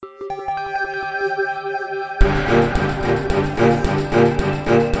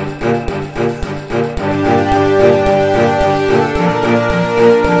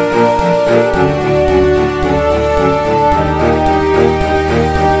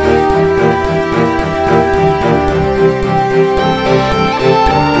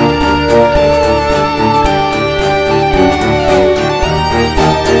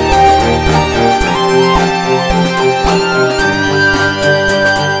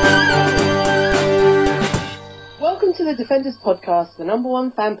Defenders podcast, the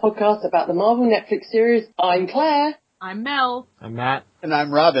 #1 fan podcast about the Marvel Netflix series. I'm Claire. I'm Mel. I'm Matt. And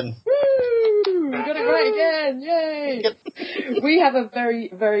I'm Robin. Woo! We got it right again! Yay! We have a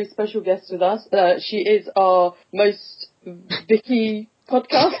very, very special guest with us. She is our most Vicky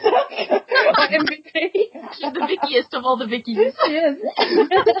podcaster. MVP. She's the Vickiest of all the Vickies. She is.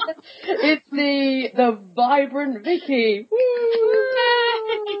 It's the vibrant Vicky. Woo!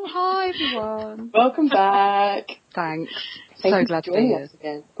 Hi everyone. Welcome back. Thanks. Thank So you glad for to be joining here. us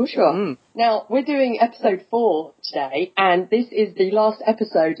again. For sure. Mm. Now, we're doing episode 4 today, and this is the last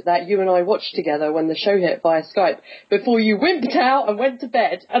episode that you and I watched together when the show hit via Skype, before you wimped out and went to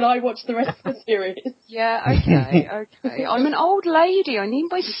bed, and I watched the rest of the series. Yeah, okay. I'm an old lady. I need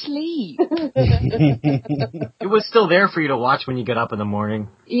my sleep. It was still there for you to watch when you get up in the morning.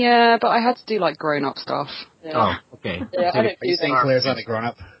 Yeah, but I had to do, like, grown-up stuff. Yeah. Oh, okay. Yeah, I don't Are you do saying that. Claire's not a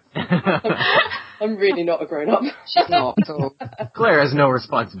grown-up? I'm really not a grown-up. She's not at all. Claire has no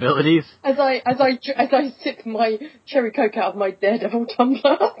responsibilities. As I sip my cherry coke out of my Daredevil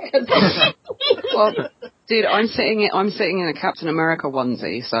tumbler. Well, dude, I'm sitting in a Captain America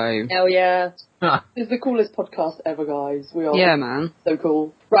onesie, so... Hell yeah. This is the coolest podcast ever, guys. We are Yeah, man. so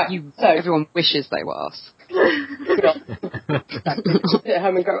cool. Right, Everyone wishes they were us. Just sit at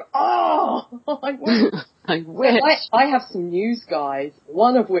home and go, oh, I wish. I wish. I have some news, guys,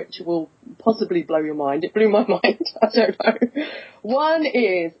 one of which will possibly blow your mind. It blew my mind. I don't know. One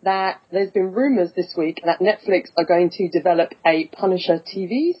is that there's been rumours this week that Netflix are going to develop a Punisher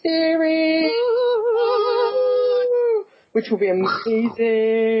TV series, which will be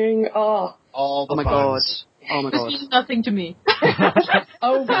amazing. All the Oh my puns. god. Oh my This god. means nothing to me.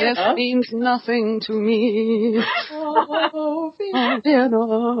 Oh, This Vienna. means nothing to me. Oh,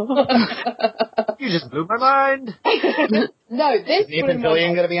 You just blew my mind. No, this Is Nathan blew my Fillion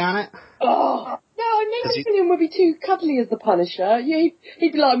mind. going to be on it? Oh, no, Nathan Fillion would be too cuddly as the Punisher. He'd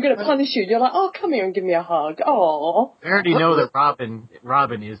be like, I'm going to punish you. You're like, oh, come here and give me a hug. Oh. I already know that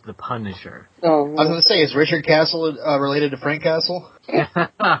Robin is the Punisher. I was going to say, is Richard Castle related to Frank Castle?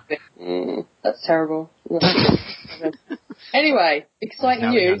 That's terrible. Anyway, exciting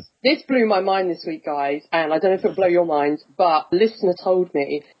Now news. This blew my mind this week, guys, and I don't know if it'll blow your mind, but a listener told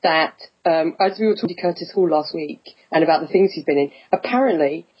me that, as we were talking to Curtis Hall last week, and about the things he's been in,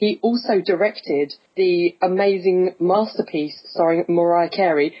 apparently he also directed the amazing masterpiece starring Mariah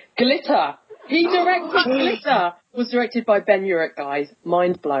Carey, Glitter. He directed Glitter. Was directed by Ben Urich, guys.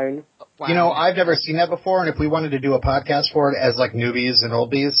 Mind blown. Wow. You know, I've never seen that before, and if we wanted to do a podcast for it as, like, newbies and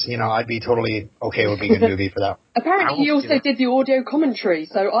oldies, you know, I'd be totally okay with being a newbie for that. Apparently he also did the audio commentary,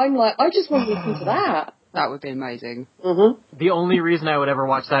 so I'm like, I just want to listen to that. That would be amazing. Mm-hmm. The only reason I would ever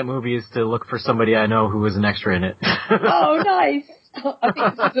watch that movie is to look for somebody I know who was an extra in it. Oh, nice. I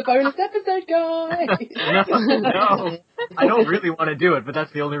think this is a bonus episode, guys. No, I don't really want to do it, but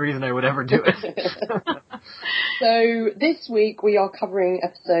that's the only reason I would ever do it. So this week we are covering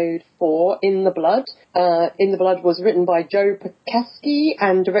episode 4, In the Blood. In the Blood was written by Joe Pekaski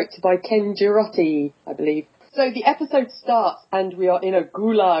and directed by Ken Girotti, I believe. So the episode starts and we are in a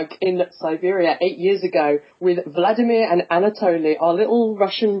gulag in Siberia 8 years ago with Vladimir and Anatoly, our little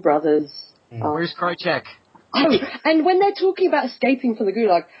Russian brothers. Where's Krychek? Oh, and when they're talking about escaping from the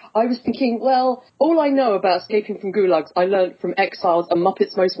gulag, I was thinking, well, all I know about escaping from gulags I learned from X-Files and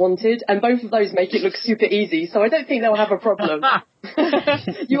Muppets Most Wanted, and both of those make it look super easy, so I don't think they'll have a problem.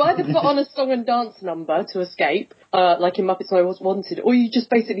 You either put on a song and dance number to escape, like in Muppets Most Wanted, or you just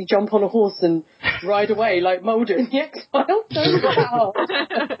basically jump on a horse and ride away like Mulder in the X-Files. Don't that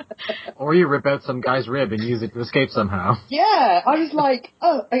hard. Or you rip out some guy's rib and use it to escape somehow. Yeah, I was like,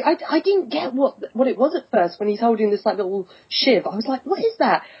 oh, I didn't get what it was at first when he's holding this like little shiv. I was like, what is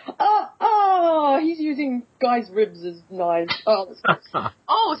that? He's using guys' ribs as knives. Oh, that's gross.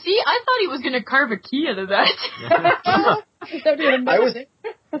 Oh, see, I thought he was going to carve a key out of that. That'd be amazing.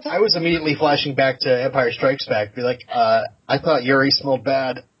 I was immediately flashing back to Empire Strikes Back, be like, I thought Yuri smelled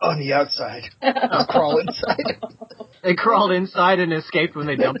bad on the outside. I'll crawl inside. They crawled inside and escaped when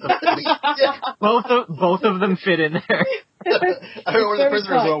they dumped them. Both of them fit in there. I don't know where the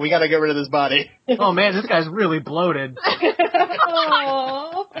prisoners are. We got to get rid of this body. Oh man, this guy's really bloated.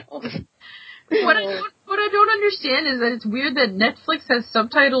 What I don't understand is that it's weird that Netflix has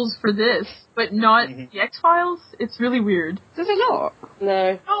subtitles for this, but not the X-Files. It's really weird. Does it not?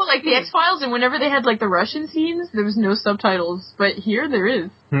 No. Oh, like the X-Files, and whenever they had like the Russian scenes, there was no subtitles, but here there is.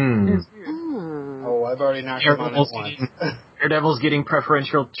 It's weird. Oh, I've already knocked him on it once. Daredevil's getting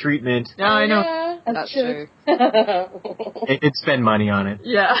preferential treatment. No, I know. Yeah, That's true. They did spend money on it.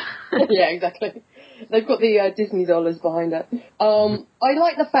 Yeah. Yeah, exactly. They've got the Disney dollars behind it. I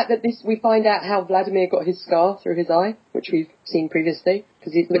like the fact that we find out how Vladimir got his scar through his eye, which we've seen previously,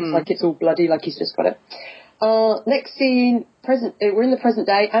 because it looks like it's all bloody, like he's just got it. Next scene, we're in the present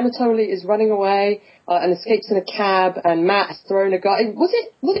day. Anatoly is running away and escapes in a cab, and Matt has thrown a guy. Was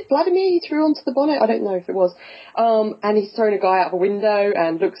it Vladimir he threw onto the bonnet? I don't know if it was. And he's thrown a guy out of a window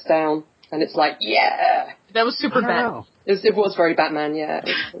and looks down, and it's like, yeah. That was super bad. It was very Batman, yeah.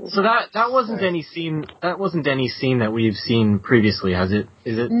 So that wasn't any scene. That wasn't any scene that we've seen previously, has it?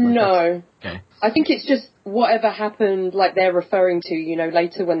 Is it? No. Okay. I think it's just whatever happened, like they're referring to,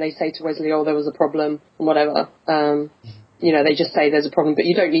 later when they say to Wesley, oh, there was a problem and whatever. They just say there's a problem, but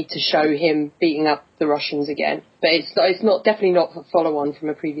you don't need to show him beating up the Russians again. But it's definitely not a follow-on from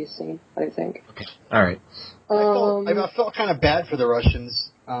a previous scene, I don't think. Okay. All right. I felt kind of bad for the Russians.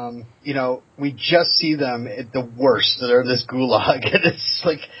 We just see them at the worst. They're this gulag, and it's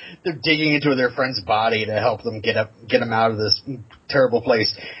like they're digging into their friend's body to help them get them out of this terrible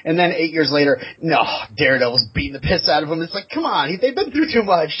place. And then 8 years later, no, Daredevil's beating the piss out of them. It's like, come on, they've been through too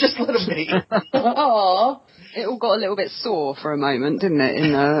much. Just let them be. Aww. It all got a little bit sore for a moment, didn't it?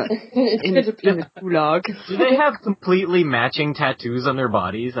 In the gulag. Do they have completely matching tattoos on their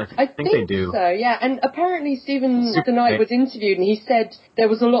bodies? I think they do. So, yeah. And apparently Stephen the Knight was interviewed, and he said there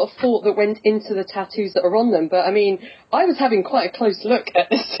was a lot of thought that went into the tattoos that are on them. But I mean, I was having quite a close look at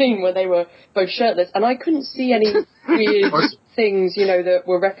this scene where they were both shirtless, and I couldn't see any weird things, that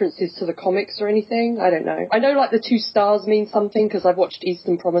were references to the comics or anything. I don't know. I know, like, the 2 stars mean something because I've watched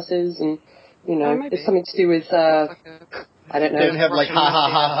Eastern Promises, and it's something to do with, I don't know. They don't have like ha ha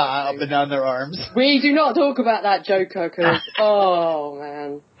ha ha up and down their arms. We do not talk about that, Joker, because, oh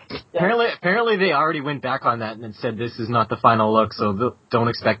man. Yeah. Apparently they already went back on that and then said this is not the final look, so don't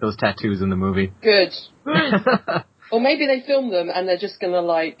expect those tattoos in the movie. Good. Or maybe they filmed them and they're just gonna,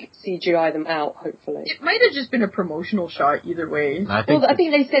 like, CGI them out, hopefully. It might have just been a promotional shot either way. I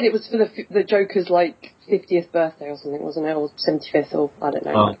think they said it was for the Joker's, like, 50th birthday or something, wasn't it? Or 75th, or I don't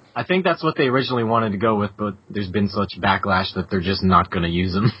know. Well, I think that's what they originally wanted to go with, but there's been such backlash that they're just not gonna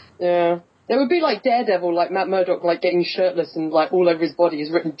use them. Yeah. It would be like Daredevil, like Matt Murdock, like getting shirtless and like all over his body is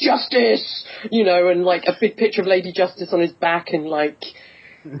written "Justice," and like a big picture of Lady Justice on his back and like,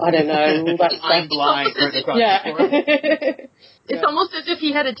 I don't know, all that I'm stuff. blind. Yeah. It's almost as if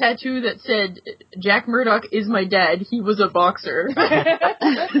he had a tattoo that said, Jack Murdock is my dad, he was a boxer.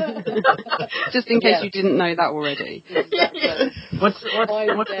 Just in case you didn't know that already. What's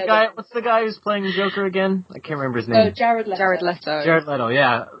the guy who's playing Joker again? I can't remember his name. Jared Leto. Jared Leto,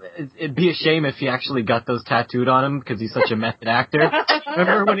 yeah. It'd be a shame if he actually got those tattooed on him because he's such a method actor.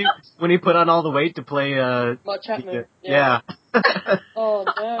 Remember when he put on all the weight to play Mark Chapman. Yeah. Oh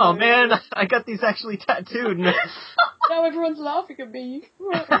no. Oh man, I got these actually tattooed. Now everyone's laughing at me.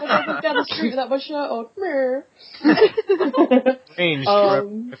 I'm going down the street without my shirt on. Range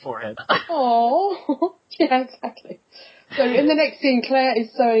my forehead. Oh, yeah, exactly. So in the next scene, Claire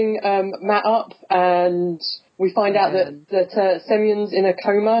is sewing Matt up, and we find out that Semyon's in a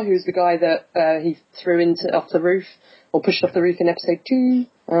coma, who's the guy that he threw off the roof, or pushed off the roof in episode 2.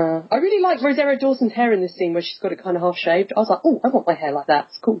 I really like Rosario Dawson's hair in this scene where she's got it kind of half shaved. I was like, oh, I want my hair like that.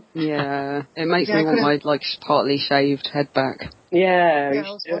 It's cool. Yeah, it makes me want my partly shaved head back. Yeah. I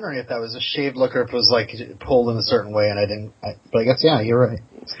was wondering if that was a shaved look or if it was like pulled in a certain way, and I didn't. But I guess you're right.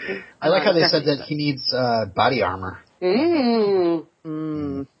 I like how they said that he needs body armor. I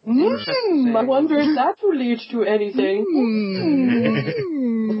wonder if that will lead to anything.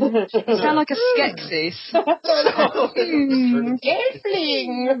 You sound like a Skeksis.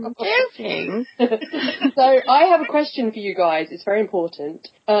 Carefling. So I have a question for you guys. It's very important.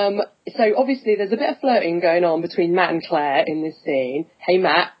 So obviously there's a bit of flirting going on between Matt and Claire in this scene. Hey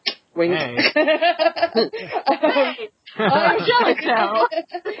Matt. Wink. Hey. I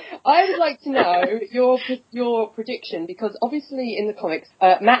would like to know your prediction, because obviously in the comics,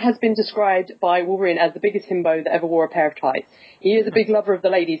 Matt has been described by Wolverine as the biggest himbo that ever wore a pair of tights. He is a big lover of the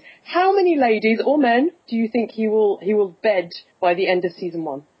ladies. How many ladies or men do you think he will bed by the end of season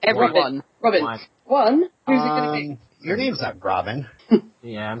 1? Everyone. Robin. One? Who's it going to be? Your name's not Robin.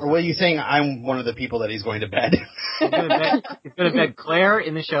 Yeah. Or what are you saying? I'm one of the people that he's going to bed. He's gonna bed Claire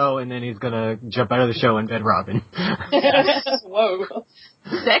in the show, and then he's gonna jump out of the show and bed Robin. Whoa.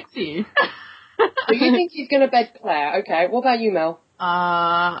 Sexy. So you think he's going to bed Claire? Okay. What about you, Mel?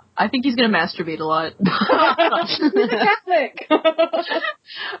 I think he's gonna masturbate a lot. He's a Catholic.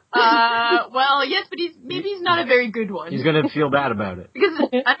 Well, yes, but maybe he's not a very good one. He's gonna feel bad about it. Because,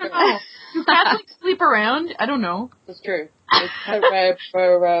 I don't know, do Catholics sleep around? I don't know. That's true. They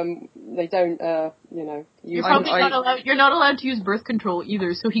don't You're probably not allowed. You're not allowed to use birth control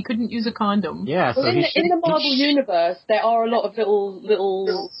either, so he couldn't use a condom. Yeah. So well, in the Marvel universe, there are a lot of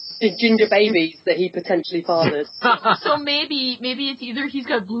little ginger babies that he potentially fathered. So maybe it's either he's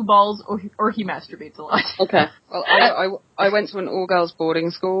got blue balls or he masturbates a lot. Okay. Well, I went to an all-girls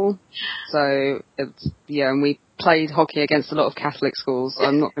boarding school, so and we played hockey against a lot of Catholic schools.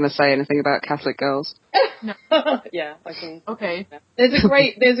 I'm not going to say anything about Catholic girls. No. Yeah, I can. Okay. Yeah.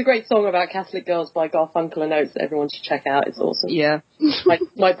 There's a great song about Catholic girls by Garfunkel and Oates that everyone should check out. It's awesome. Yeah.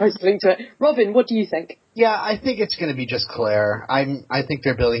 Might post a link to it. Robin, what do you think? Yeah, I think it's going to be just Claire. I think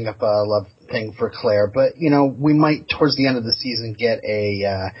they're building up a love thing for Claire, but we might towards the end of the season get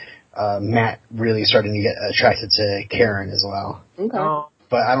a Matt really starting to get attracted to Karen as well. Okay. Oh,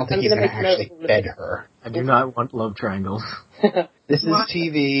 But I don't think he's going to actually bed her. I do not want love triangles. This is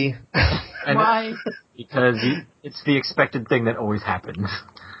TV. Why? Because it's the expected thing that always happens.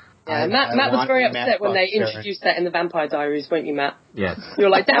 Yeah, Matt was very upset when they introduced that in the Vampire Diaries, weren't you, Matt? Yes. You were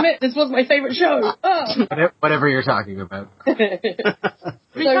like, damn it, this was my favourite show. Oh. Whatever you're talking about. What are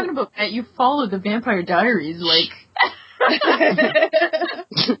you talking about, Matt? You follow the Vampire Diaries, like...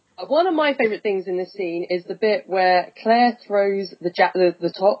 One of my favourite things in this scene is the bit where Claire throws the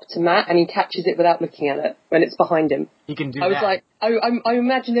top to Matt and he catches it without looking at it when it's behind him. He can do that. I was like, I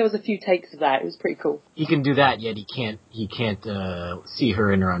imagine there was a few takes of that. It was pretty cool. He can do that, yet he can't see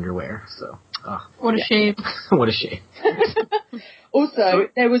her in her underwear. So, what a shame. What a shame. Also,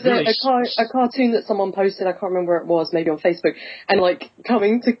 there was really a cartoon that someone posted, I can't remember where it was, maybe on Facebook, and like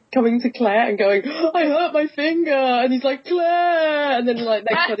coming to Claire and going, I hurt my finger, and he's like, Claire, and then like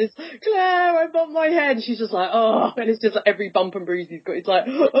next one is, Claire, I bumped my head, and she's just like, oh, and it's just like every bump and bruise he's got, it's like,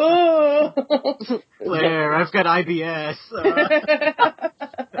 oh. Claire, I've got IBS.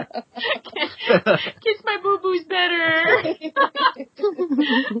 Kiss my boo-boos better.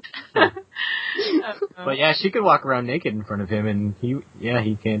 But yeah, she could walk around naked in front of him, and he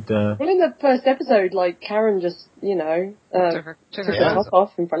can't. Well, in the first episode, like Karen just, took her top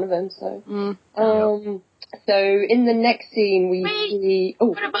off in front of him. So, so in the next scene we see. Oh,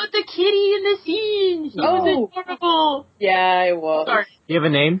 what about the kitty in the scene? He was adorable. Yeah, it was. Sorry. Do you have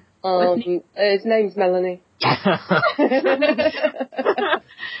a name? His name's Melanie.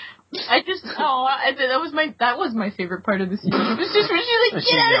 That was my favorite part of the scene. It was just when she's like,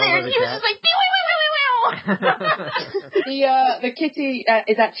 get out of there, and he was just like, the kitty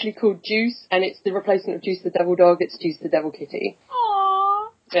is actually called Juice, and it's the replacement of Juice the Devil Dog. It's Juice the Devil Kitty. Aww.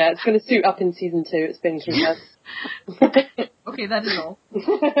 Yeah, it's going to suit up in season 2. It's been confirmed. Okay, that is all.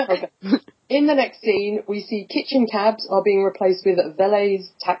 Okay. In the next scene, we see kitchen cabs are being replaced with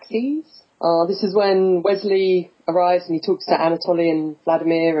valets taxis. This is when Wesley arrives and he talks to Anatoly and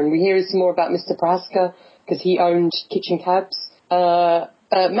Vladimir, and we hear some more about Mr. Praska because he owned kitchen cabs.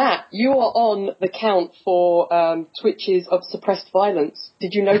 Matt, you are on the count for twitches of suppressed violence.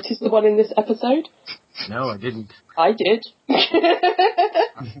 Did you notice the one in this episode? No, I didn't. I did. I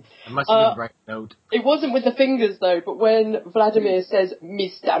must have been right note. It wasn't with the fingers though, but when Vladimir says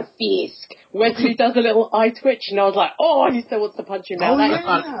Mr. Fisk, Wesley does a little eye twitch, and I was like, oh, he still wants to punch him now.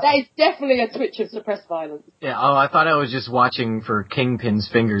 That is definitely a twitch of suppressed violence. Yeah, I thought I was just watching for Kingpin's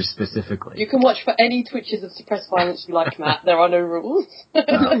fingers specifically. You can watch for any twitches of suppressed violence you like, Matt. There are no rules.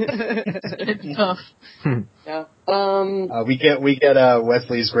 It's tough. Yeah. We get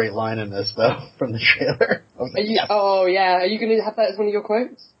Wesley's great line in this though from the trailer. I was like, yes. Oh yeah, are you going to have that as one of your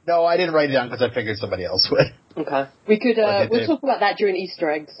quotes? No, I didn't write it down because I figured somebody else would. Okay. We could. We'll talk about that during Easter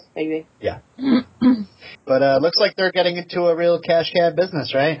eggs, maybe. Yeah. But looks like they're getting into a real cash cab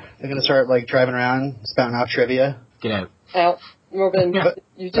business, right? They're going to start like driving around, spouting off trivia. Get out. Out, Robin.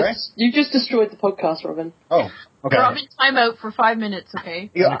 You just destroyed the podcast, Robin. Oh, okay. Robin, time out for 5 minutes, okay?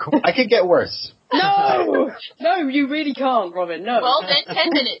 Yeah, I could get worse. No, you really can't, Robin. No. Well, then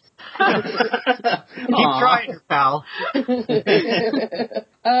 10 minutes. Keep trying, pal.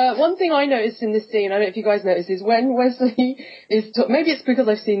 One thing I noticed in this scene, I don't know if you guys noticed, is when Wesley is... maybe it's because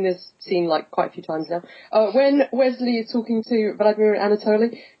I've seen this scene like quite a few times now. When Wesley is talking to Vladimir and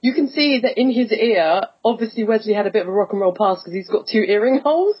Anatoly, you can see that in his ear, obviously Wesley had a bit of a rock and roll past because he's got 2 earring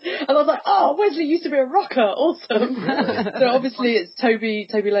holes. And I was like, oh, Wesley used to be a rocker. Awesome. So obviously it's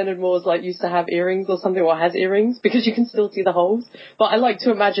Toby Leonard Moore's like used to have earrings or something, or has earrings, because you can still see the holes. But I like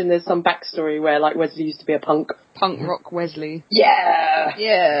to imagine there's some backstory where like Wesley used to be a punk. Punk rock Wesley. Yeah!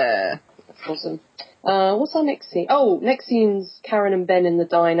 Yeah. That's awesome. What's our next scene? Oh, next scene's Karen and Ben in the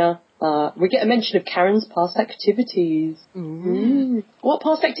diner. We get a mention of Karen's past activities. What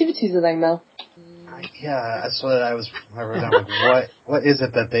past activities are they, Mel? Yeah, that's what I wrote down. Like, what is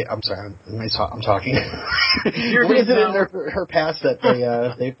it that they? I'm sorry, I'm talking. What is it in her past that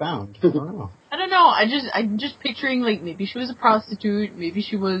they found? I don't know. I don't know. I'm just picturing, like, maybe she was a prostitute, maybe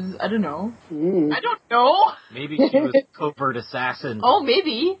she was, I don't know. I don't know. Maybe she was a covert assassin. Oh,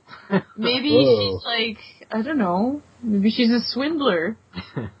 maybe. Maybe she's like, I don't know. Maybe she's a swindler.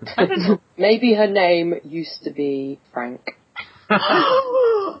 I don't know. Maybe her name used to be Frank.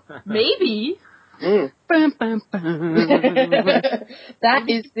 Maybe. Bum, bum, bum. That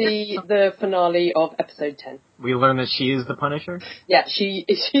is the finale of episode 10. We learn that she is the Punisher? Yeah,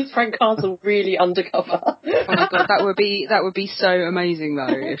 she's Frank Castle really undercover. Oh my god, that would be so amazing though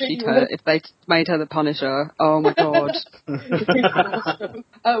if they made her the Punisher. Oh my god. Awesome.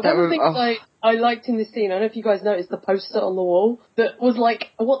 One of the things I liked in this scene, I don't know if you guys noticed the poster on the wall that was like,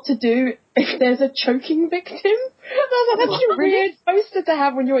 what to do if there's a choking victim. That's such a weird poster to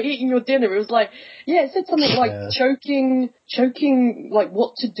have when you're eating your dinner. It was like, yeah, it said something like choking, like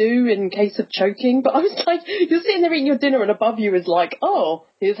what to do in case of choking. But I was like, you're sitting there eating your dinner and above you is like, oh,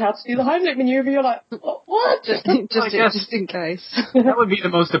 here's how to do the Heimlich maneuver. You're like, what? Just in case. That would be the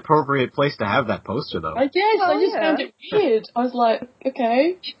most appropriate place to have that poster, though. I guess. I just found it weird. I was like,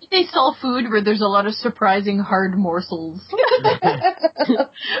 okay. They sell food where there's a lot of surprising hard morsels.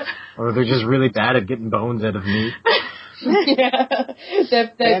 Or they're just really bad at getting bones out of meat. Yeah.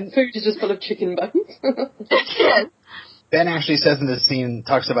 Their food is just full of chicken bones. Ben actually says in this scene,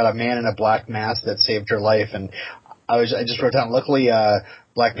 talks about a man in a black mask that saved her life, and I just wrote down, luckily,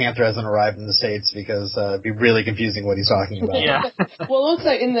 Black Panther hasn't arrived in the States because it'd be really confusing what he's talking about. Yeah. Well, also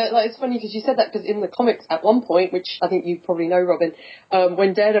it's funny because you said that because in the comics at one point, which I think you probably know, Robin,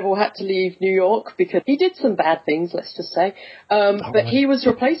 when Daredevil had to leave New York because he did some bad things, let's just say, but he was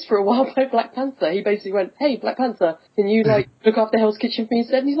replaced for a while by Black Panther. He basically went, hey, Black Panther, can you look after Hell's Kitchen for me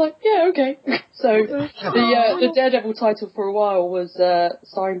instead? And he's like, yeah, okay. So the Daredevil title for a while was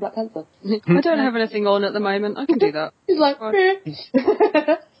starring Black Panther. I don't have anything on at the moment. I can do that. He's like, yeah.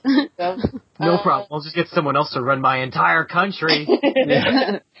 No problem. I'll just get someone else to run my entire country.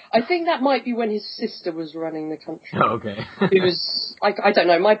 I think that might be when his sister was running the country. Oh, okay. It was, I don't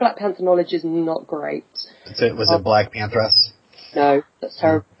know, my Black Panther knowledge is not great. Was it Black Panthers? No, that's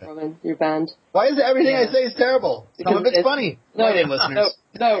terrible, Robin. You're banned. Why is everything I say is terrible? Some of it's funny. No, listeners.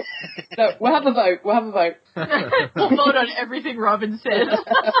 No. We'll have a vote. We'll vote on everything Robin said.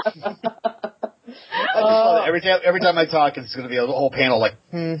 Every time I talk, it's going to be a whole panel like,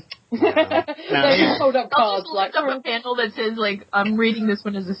 They just hold up cards like, up a panel that says, like, I'm rating this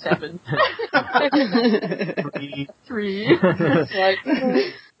one as a 7. 3.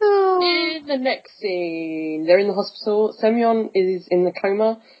 In the next scene, they're in the hospital. Semyon is in the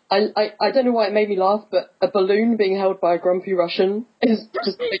coma. I don't know why it made me laugh, but a balloon being held by a grumpy Russian just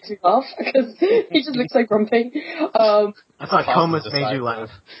makes me laugh because he just looks so grumpy. I thought comas made you laugh.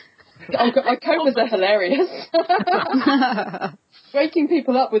 Comas are hilarious. Waking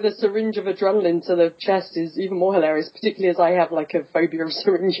people up with a syringe of adrenaline to the chest is even more hilarious, particularly as I have like a phobia of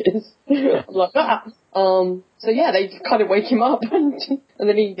syringes. I'm like, so yeah, they kind of wake him up and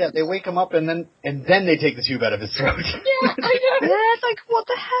then he... Yeah, they wake him up and then they take the tube out of his throat. Yeah, I know. Yeah, it's like, what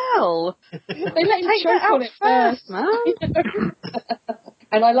the hell? They let him Take that choke on out it first, man.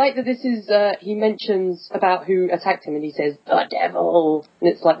 And I like that this is, he mentions about who attacked him and he says, the devil. And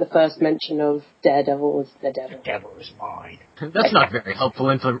it's like the first mention of Daredevil is the devil. The devil is mine. That's not very helpful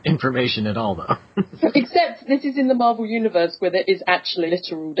information at all, though. Except this is in the Marvel Universe where there is actually a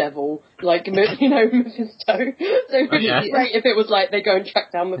literal devil, like, Mephisto. So it would be great if it was like they go and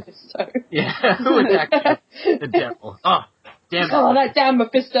track down Mephisto. Yeah, who attacked you? The devil. Oh, damn it. Oh, that damn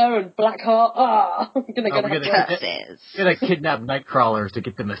Mephisto and Blackheart. I'm gonna kidnap Nightcrawlers to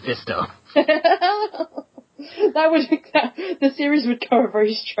get the Mephisto. The series would go a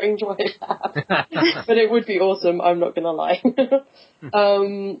very strange way with that. But it would be awesome, I'm not gonna lie.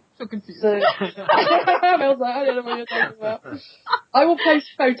 So confused. I was like, I don't know what you're talking about. I will post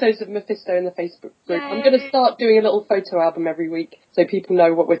photos of Mephisto in the Facebook group. I'm going to start doing a little photo album every week so people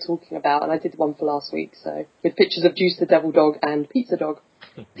know what we're talking about, and I did one for last week, so with pictures of Juice the Devil Dog and Pizza Dog.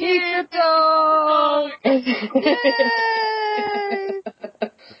 Pizza dog!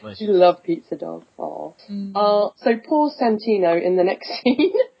 You love Pizza Dog. So poor Santino in the next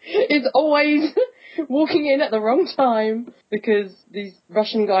scene is always walking in at the wrong time because these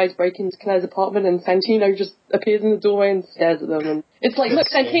Russian guys break into Claire's apartment and Santino just appears in the doorway and stares at them. And it's like, look,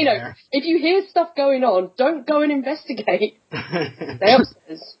 Santino, if you hear stuff going on, don't go and investigate. Stay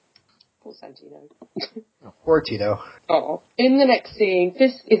upstairs. Poor Santino. Poor Tito. Oh. In the next scene,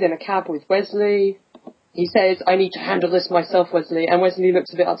 Fisk is in a cab with Wesley. He says, I need to handle this myself, Wesley. And Wesley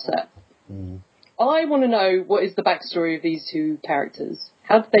looks a bit upset. I want to know what is the backstory of these two characters.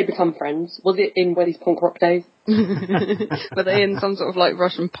 How did they become friends? Was it in Weddy's punk rock days? Were they in some sort of like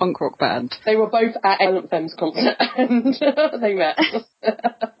Russian punk rock band? They were both at Violent Femmes concert and they met.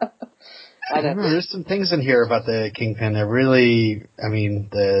 I don't know. There's some things in here about the Kingpin that really,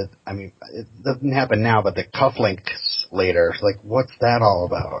 it doesn't happen now, but the cufflinks later, like, what's that all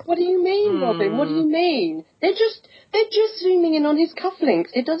about? What do you mean, Robin? What do you mean? They're just zooming in on his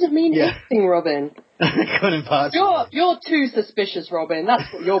cufflinks. It doesn't mean anything, Robin. Couldn't possibly. You're too suspicious, Robin.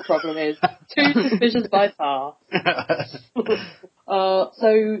 That's what your problem is. Too suspicious by far.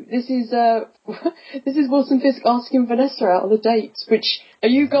 So this is Wilson Fisk asking Vanessa out on a date, which, are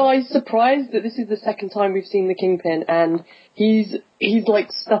you guys surprised that this is the second time we've seen the Kingpin and he's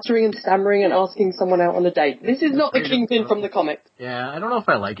like stuttering and stammering and asking someone out on a date? This is not the Kingpin from the comics. Yeah, I don't know if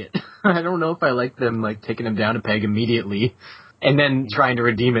I like it. I don't know if I like them like taking him down a peg immediately and then trying to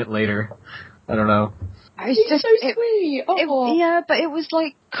redeem it later. I don't know. He's just so sweet. Yeah, but it was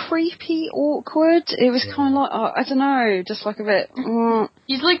like creepy, awkward. It was kind of like, I don't know, just like a bit.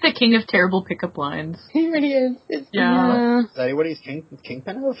 He's like the king of terrible pickup lines. He really is. Yeah. Is that what he's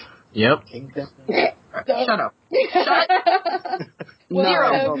Kingpin of? Yep. Kingpin? Shut up. No,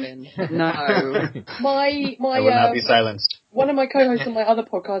 Zero. Robin. No. My I will not be silenced. One of my co-hosts on my other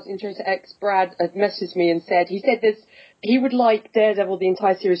podcast, Intro to X, Brad, messaged me and said he would like Daredevil, the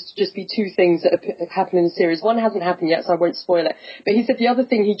entire series, to just be two things that happen in the series. One hasn't happened yet, so I won't spoil it. But he said the other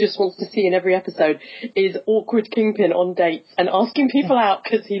thing he just wants to see in every episode is awkward Kingpin on dates and asking people out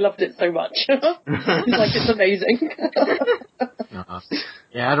because he loved it so much. He's like, it's amazing.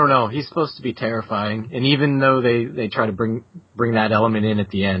 Yeah, I don't know. He's supposed to be terrifying, and even though they try to bring that element in at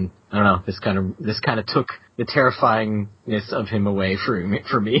the end, I don't know. This kind of took the terrifyingness of him away for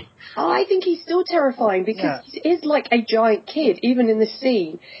me. Oh, I think he's still terrifying because he is like a giant kid, even in this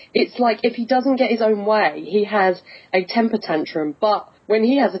scene. It's like if he doesn't get his own way, he has a temper tantrum, but when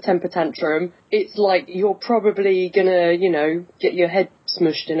he has a temper tantrum, it's like you're probably gonna, get your head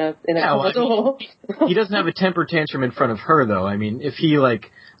smushed in a corridor. He doesn't have a temper tantrum in front of her, though. I mean, if he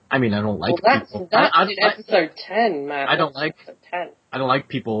I don't like people. That's in episode 10, man. I don't like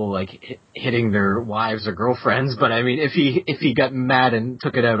people like hitting their wives or girlfriends, but I mean, if he got mad and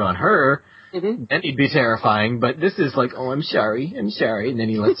took it out on her, then he'd be terrifying. But this is like, oh, I'm sorry, and then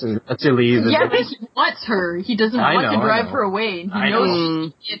he lets her leave. Yeah, but he wants her. He doesn't want to drive her away. He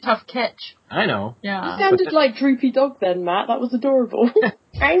knows she's a tough catch. I know. Yeah. You sounded like Droopy Dog then, Matt. That was adorable.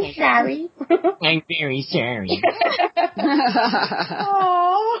 I'm sorry. I'm very sorry.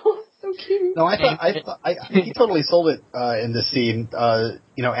 Oh, so cute. No, he totally sold it in this scene.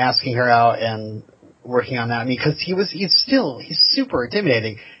 Asking her out and working on that. I mean, because he's super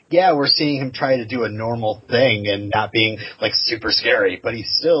intimidating. Yeah, we're seeing him try to do a normal thing and not being like super scary, but he's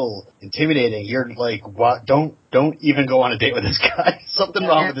still intimidating. You're like, what? Don't even go on a date with this guy. Something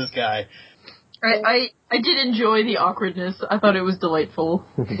wrong with this guy. I did enjoy the awkwardness. I thought it was delightful.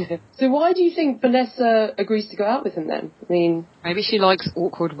 So why do you think Vanessa agrees to go out with him then? I mean, maybe she likes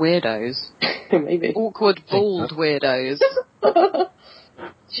awkward weirdos. Maybe. Awkward, bald weirdos.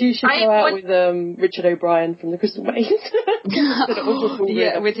 She should go out with Richard O'Brien from the Crystal Maze.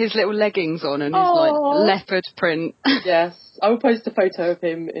 Yeah, with his little leggings on and his leopard print. Yes, I will post a photo of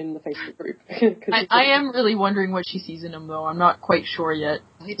him in the Facebook group. I am really wondering what she sees in him, though. I'm not quite sure yet.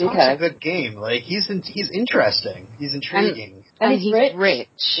 He talks a good game. Like he's interesting. He's intriguing. And he's rich.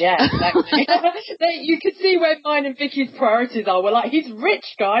 Yeah, exactly. You could see where mine and Vicky's priorities are. We're like, he's rich,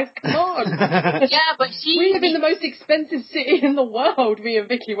 guys. Come on. Yeah, but we live in the most expensive city in the world. Me and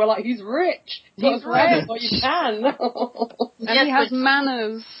Vicky were like, he's rich. He's rich. What you can. And he has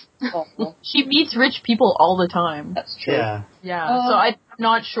manners. She meets rich people all the time. That's true. Yeah. So I'm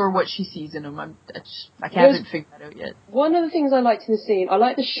not sure what she sees in him. I haven't figured that out yet. One of the things I liked in the scene, I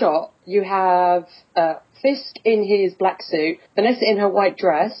like the shot. You have Fisk in his black suit, Vanessa in her white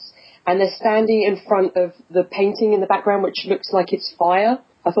dress, and they're standing in front of the painting in the background, which looks like it's fire.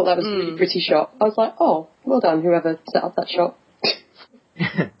 I thought that was a really pretty shot. I was like, oh, well done, whoever set up that shot.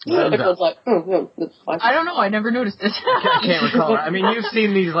 Everyone's like, no, that's fine. I don't know, I never noticed it. I can't recall. I mean, you've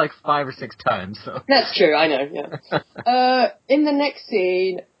seen these like 5 or 6 times, so. That's true, I know, yeah. In the next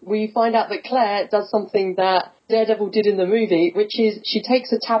scene, we find out that Claire does something that Daredevil did in the movie, which is she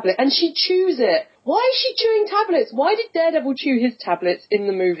takes a tablet and she chews it. Why is she chewing tablets? Why did Daredevil chew his tablets in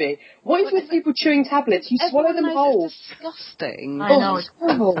the movie? What is with people chewing tablets? You swallow them whole. It's disgusting. I know, it's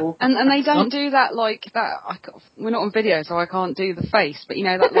horrible. And they don't do that like that. We're not on video, so I can't do the face. But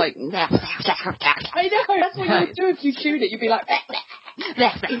that like. I know. That's what you would do if you chewed it. You'd be like.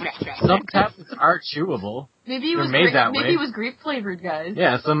 Some tablets are chewable. Maybe it They're was made that maybe way. it was grape flavored, guys.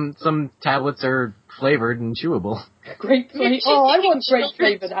 Yeah, some tablets are flavored and chewable. Grape flavor. Oh, I want grape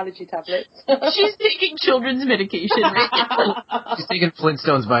flavored allergy tablets. She's taking children's medication right now. She's taking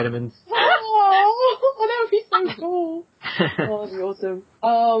Flintstones vitamins. Oh, that would be so cool. Oh, that'd be awesome.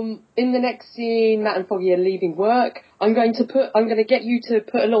 In the next scene, Matt and Foggy are leaving work. I'm going to get you to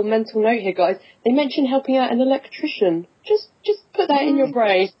put a little mental note here, guys. They mentioned helping out an electrician. Just put that in your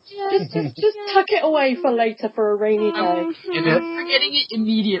brain. Just tuck it away for later for a rainy day. Forgetting it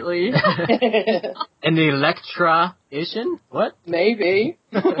immediately. An electra-ition? What? Maybe.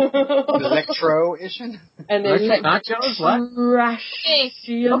 Electro-ition? An Nachos? What? Okay,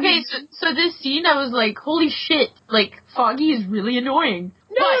 so this scene, I was like, holy shit, like, Foggy is really annoying.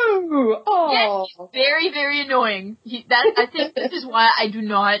 No! Oh. Yes, he's very, very annoying. I think this is why I do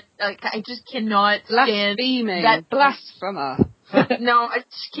not, like, I just cannot stand that. Blasphemer. No, I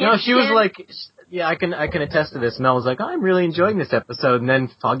just can't. No, she was like, yeah, I can attest to this. Mel was like, I'm really enjoying this episode, and then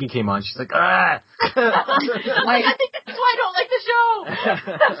Foggy came on. She's like, ah. I think that's why I don't like the show.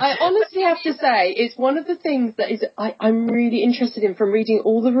 I honestly have to say, it's one of the things that is I'm really interested in from reading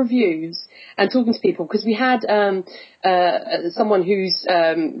all the reviews and talking to people, because we had someone who's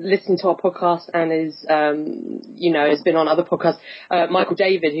listened to our podcast and is has been on other podcasts, Michael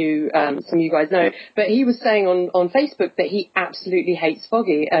David, who some of you guys know, but he was saying on Facebook that he absolutely hates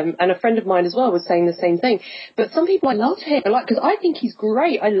Foggy, and a friend of mine as well was saying the same thing. But some people, I love him, because I think he's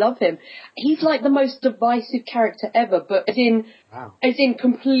great. I love him. He's like the most divisive character ever, but as in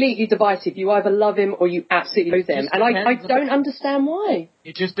completely divisive. You either love him or you absolutely loathe him, and I don't understand why.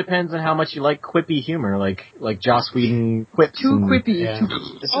 It just depends on how much you like quippy humor, like Joss Whedon quips. Too quippy. Yeah.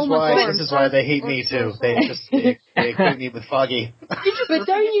 This is why they hate me too. They hate me with Foggy. But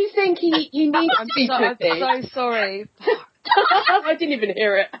don't you think he needs to be quippy? I'm so sorry. I didn't even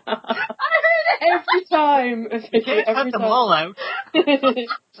hear it. I heard it every time. Cut them all out.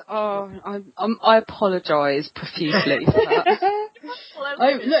 I apologise profusely for that.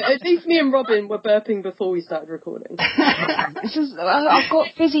 Look, at least me and Robin were burping before we started recording. I've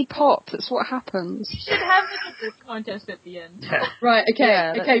got fizzy pop. That's what happens. You should have like a burp contest at the end. Right, okay.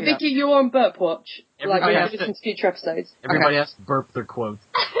 Yeah, okay, Vicky, you're on Burp Watch. Everybody Like, listen to future episodes. Everybody has to burp their quotes.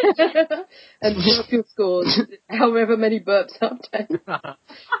 And burp your scores, however many burps I've done.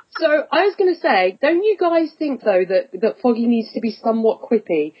 So, I was going to say, don't you guys think, though, that Foggy needs to be somewhat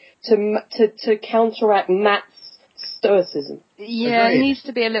quippy to counteract Matt's stoicism? Yeah, Agreed. he needs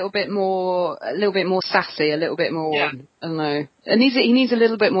to be a little bit more sassy, a little bit more, I don't know. And he needs a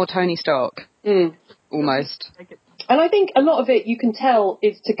little bit more Tony Stark. Almost. And I think a lot of it, you can tell,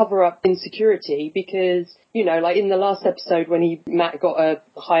 is to cover up insecurity because, like in the last episode when Matt got a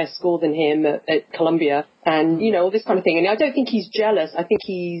higher score than him at Columbia and, all this kind of thing. And I don't think he's jealous. I think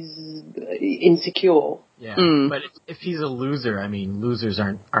he's insecure. Yeah, but if he's a loser, I mean, losers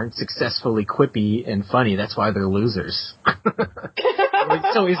aren't successfully quippy and funny. That's why they're losers.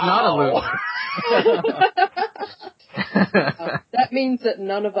 So he's not a loser. That means that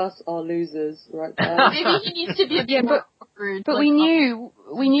none of us are losers, right there. Maybe he needs to be a bit more awkward. But we knew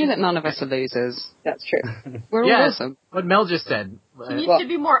that none of us are losers. That's true. We're all awesome. What Mel just said. He needs to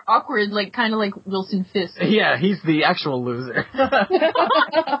be more awkward, kind of like Wilson Fisk. Yeah, he's the actual loser.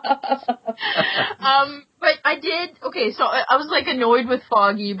 But I did, so I was annoyed with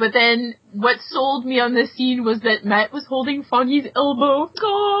Foggy, but then what sold me on this scene was that Matt was holding Foggy's elbow.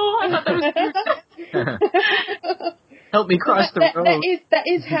 Oh, I thought that was cute. Help me cross the road. That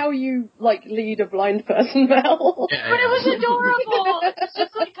is how you, lead a blind person, Mel. Yeah, but it was adorable. It's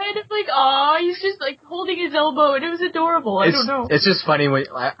just he's just holding his elbow, and it was adorable. I don't know. It's just funny when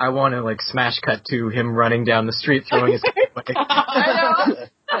I want to smash cut to him running down the street throwing his away. I know.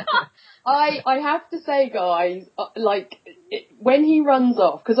 I have to say, guys, when he runs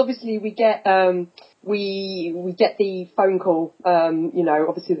off, because obviously we get we get the phone call,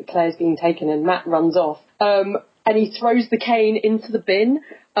 obviously that Claire's being taken and Matt runs off, and he throws the cane into the bin.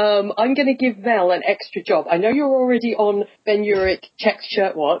 I'm going to give Mel an extra job. I know you're already on Ben Urich checked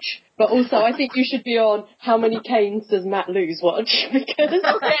shirt watch, but also I think you should be on how many canes does Matt lose watch, because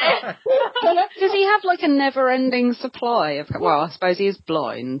does he have a never-ending supply of? Well, I suppose he is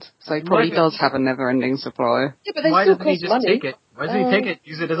blind, so he probably does have a never-ending supply. Yeah, but they Why still doesn't he cost just money. take it? Why doesn't he take it?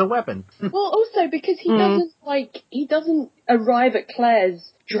 Use it as a weapon. Well, also because he doesn't arrive at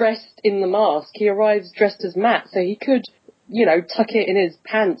Claire's dressed in the mask. He arrives dressed as Matt, so he could tuck it in his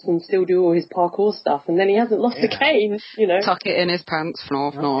pants and still do all his parkour stuff, and then he hasn't lost a cane, Tuck it in his pants,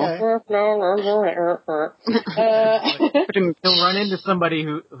 fnorf, fnorf. He'll run into somebody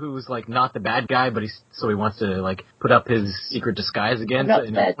who's like not the bad guy, but he wants to like put up his secret disguise again. Not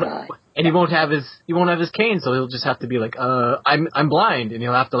the bad guy. And he won't have his cane, so he'll just have to be like, I'm blind, and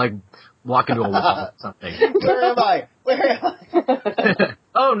he'll have to like walk into a wall or something. Where am I?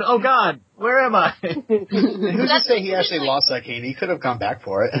 Oh God, where am I? Who's to say he actually lost that cane? He could have gone back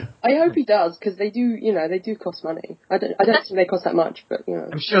for it. I hope he does, because they do cost money. I don't think they cost that much, but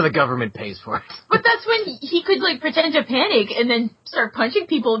I'm sure the government pays for it. But that's when he could like pretend to panic and then start punching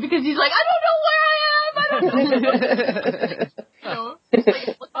people because he's like, I don't know where I am. It's like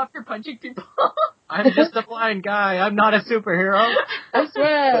a helicopter punching people. I'm just a blind guy. I'm not a superhero. I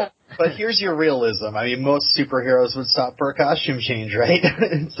swear. But here's your realism. I mean, most superheroes would stop for a costume change, right?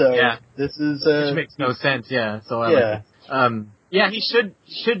 So this is which makes no sense. Yeah. So he should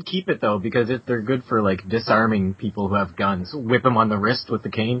keep it though, because they're good for like disarming people who have guns. Whip them on the wrist with the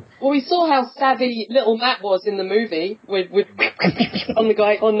cane. Well, we saw how savvy little Matt was in the movie with on the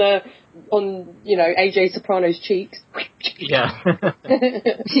guy on AJ Soprano's cheeks. Yeah.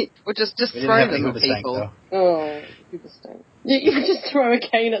 Or just throw them at people. Oh, people stink. You can just throw a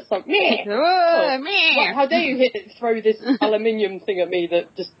cane at something. What, how dare you throw this aluminium thing at me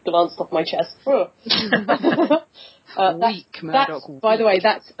that just glanced off my chest? Weak, Murdoch. By the way,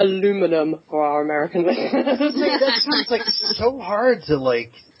 that's aluminum for our American listeners. That sounds like so hard to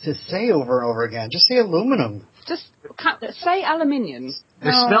say over and over again. Just say aluminum. Just say aluminium.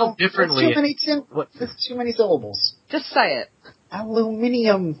 They're spelled differently. That's too many syllables. Just say it.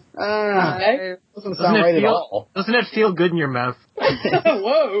 Aluminium. Okay. Doesn't sound right at all. Doesn't it feel good in your mouth?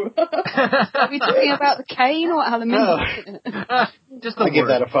 Whoa. Are we talking about the cane or aluminium? Just I give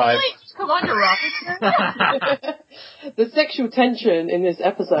that a 5. Come on, Robert. The sexual tension in this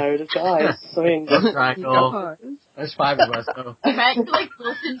episode of Guys Swing. Triangle. There's 5 of us, though. Matt, like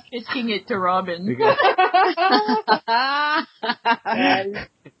Wilson pitching it to Robin.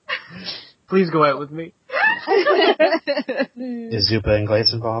 Please go out with me. Is Zupa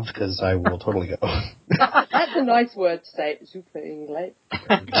Inglés involved? Because I will totally go. That's a nice word to say. Zupa Inglés.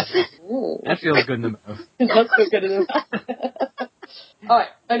 That feels good in the mouth. It does feel good in the mouth. Alright,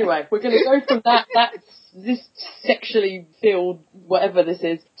 anyway, we're going to go from this sexually filled, whatever this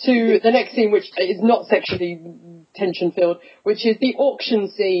is, to the next scene, which is not sexually tension-filled, which is the auction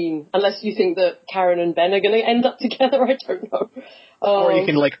scene, unless you think that Karen and Ben are going to end up together, I don't know. Or you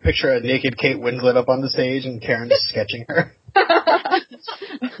can, picture a naked Kate Winslet up on the stage and Karen just sketching her.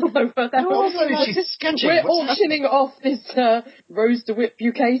 She's sketching. We're auctioning off this Rose DeWitt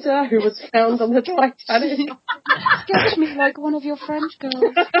Bucator who was found on the Titanic. Sketch me like one of your French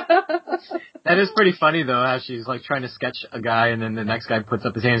girls. That is pretty funny, though, how she's, trying to sketch a guy, and then the next guy puts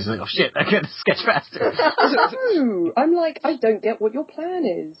up his hands and is like, oh, shit, I gotta sketch faster. No, I'm like, I don't get what your plan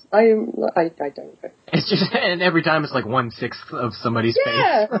is. I don't know. It's just, and every time it's 1/6 of somebody's face.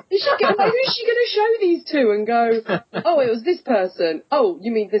 Yeah, who's she going to show these to and go, oh, it was this person. Oh,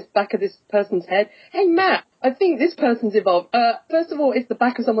 you mean this back of this person's head? Hey, Matt, I think this person's involved. First of all, it's the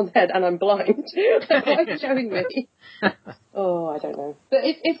back of someone's head and I'm blind. Why are you showing me? Oh, I don't know. But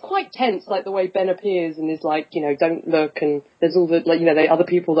it's quite tense, the way Ben appears and is don't look, and there's all the, the other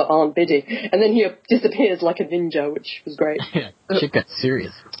people that aren't bidding. And then he disappears like a ninja, which was great. Yeah, shit got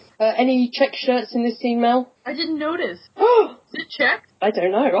serious. Any check shirts in this scene, Mel? I didn't notice. Is it checked? I don't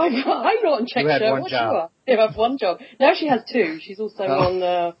know. I'm not on check shirt. You had one job. You have one job. Now she has 2. She's also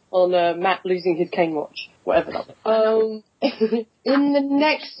on Matt losing his cane watch. Whatever that was. In the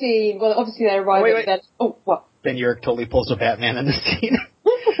next scene, well, obviously they arrive at Ben. Oh, what? Ben Urich totally pulls a Batman in the scene.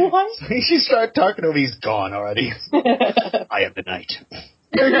 What? She started talking to him. He's gone already. I am the night.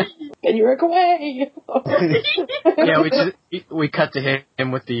 Ben Urich away. Yeah, we cut to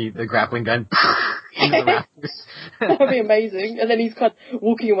him with the grappling gun into the rafters. That'd be amazing. And then he's kind of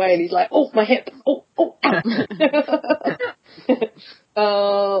walking away and he's like, oh, my hip. Oh.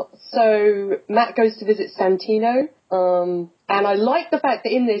 So Matt goes to visit Santino. And I like the fact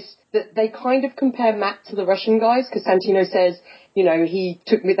that in this, that they kind of compare Matt to the Russian guys, because Santino says, they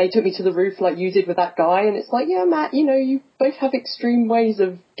took me to the roof like you did with that guy, and it's like, yeah, Matt, you both have extreme ways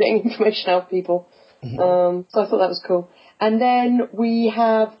of getting information out of people. So I thought that was cool. And then we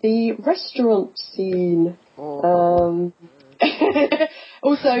have the restaurant scene.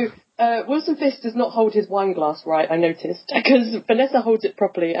 Also, Wilson Fisk does not hold his wine glass right, I noticed, because Vanessa holds it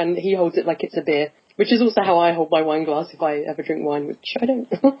properly and he holds it like it's a beer, which is also how I hold my wine glass if I ever drink wine, which I don't.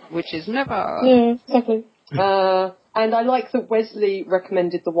 Which is never. Yeah, exactly. And I like that Wesley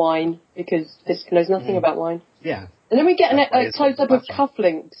recommended the wine, because Fisk knows nothing about wine. Yeah. And then we get a close-up of awesome.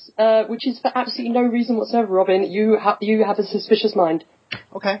 cufflinks, which is for absolutely no reason whatsoever, Robin. You have a suspicious mind.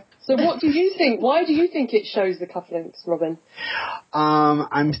 Okay. So what do you think? Why do you think it shows the cufflinks, Robin?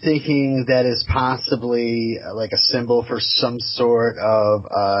 I'm thinking that is possibly like a symbol for some sort of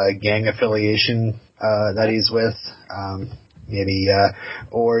gang affiliation that he's with. Maybe,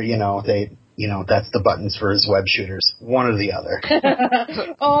 or that's the buttons for his web shooters. One or the other.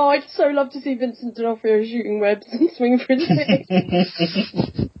 Oh, I'd so love to see Vincent D'Onofrio shooting webs and swinging through the city.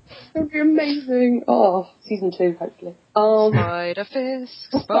 That would be amazing. Oh, season 2, hopefully. Spider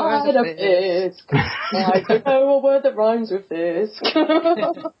Fisk. Spider Fisk. I don't know a word that rhymes with Fisk.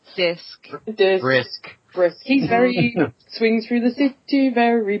 Disc. Brisk. He's very swings through the city,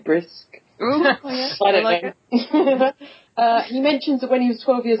 very brisk. Ooh, yeah. I don't like know. it. He mentions that when he was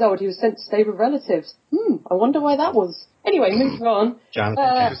 12 years old, he was sent to stay with relatives. I wonder why that was. Anyway, moving on. Jonathan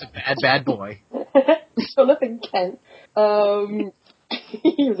He Kent. was a bad boy. Jonathan Kent.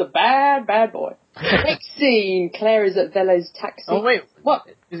 He was a bad boy. Next scene, Claire is at Velo's taxi. Oh, wait. What?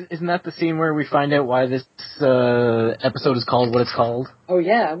 Isn't that the scene where we find out why this episode is called what it's called? Oh,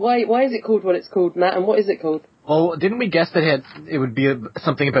 yeah. Why is it called what it's called, Matt? And what is it called? Well, didn't we guess that it would be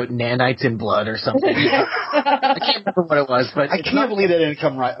something about nanites in blood or something? I can't remember what it was, but I can't believe that didn't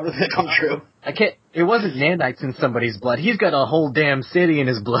come true. It wasn't nanites in somebody's blood. He's got a whole damn city in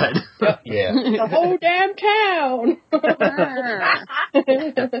his blood. Yeah. The whole damn town!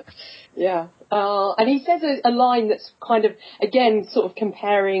 Yeah. And he says a line that's kind of, again, sort of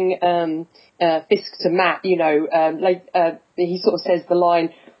comparing Fisk to Matt, he sort of says the line,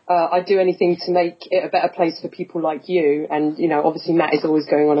 I'd do anything to make it a better place for people like you. And, obviously Matt is always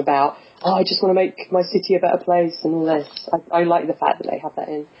going on about, I just want to make my city a better place and all this. I like the fact that they have that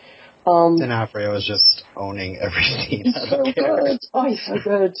in. D'Onofrio is just owning every scene. He's so good. Oh, he's so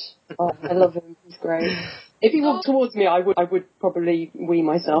good. Oh, I love him. He's great. If he walked towards me, I would probably wee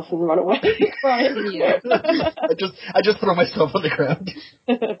myself and run away crying. Yeah. I just throw myself on the ground.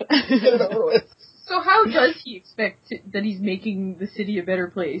 Get it over with. So how does he expect that he's making the city a better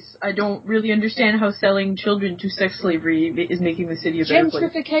place? I don't really understand how selling children to sex slavery is making the city a better place.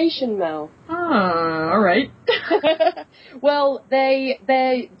 Gentrification, Mel. Ah, alright. Well, they're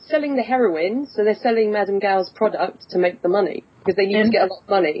selling the heroin, so they're selling Madame Gao's product to make the money, because they need to get a lot of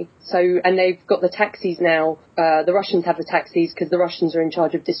money. So, and they've got the taxis now. The Russians have the taxis because the Russians are in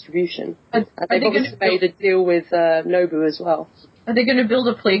charge of distribution. And they've obviously made a deal with Nobu as well. Are they going to build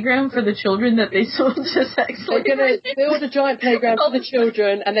a playground for the children that they sold to sex slavery? They're going to build a giant playground for the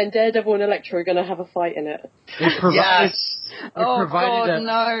children, and then Daredevil and Elektra are going to have a fight in it. Yes! Oh, God,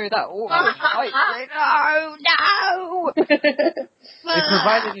 no. That awful fight. No! They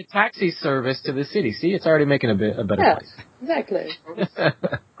provided a taxi service to the city. See, it's already making a better place. Exactly.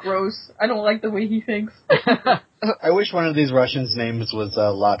 Gross. I don't like the way he thinks. I wish one of these Russians' names was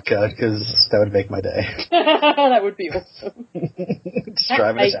Latka, because that would make my day. That would be awesome. Just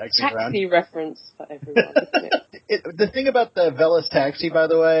driving a taxi around. Taxi reference for everyone, isn't it? The thing about the Velas taxi, by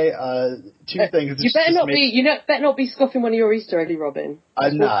the way, two things. You better not be scoffing one of your Easter eggs, Robin.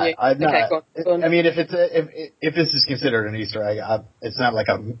 I'm not. Okay, go on. I mean, if this is considered an Easter egg, it's not like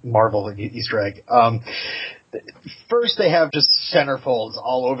a Marvel Easter egg. First, they have just centerfolds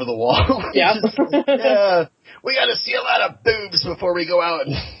all over the wall. Yeah. Yeah. We got to see a lot of boobs before we go out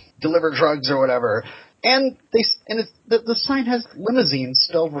and deliver drugs or whatever. And the sign has limousine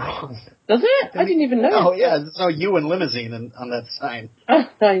spelled wrong. Does it? I didn't even know. Oh yeah, there's no U in limousine on that sign. Oh,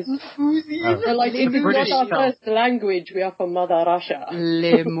 nice. Limousine. Like, it is not our first language. We are from Mother Russia.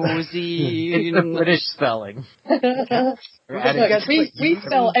 Limousine. It's the British spelling. We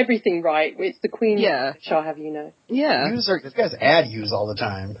spell everything right. It's the Queen. Yeah. Shall have you know. Yeah. These guys add U's all the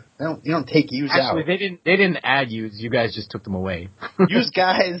time. You don't take U's out. Actually, they didn't add U's. You guys just took them away. Use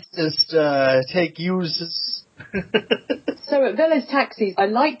guys just take U's. So at Vela's taxis, I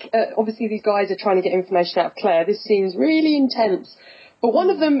like, obviously these guys are trying to get information out of Claire. This seems really intense. But one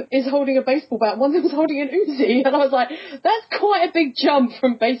of them is holding a baseball bat, one of them is holding an Uzi, and I was like, that's quite a big jump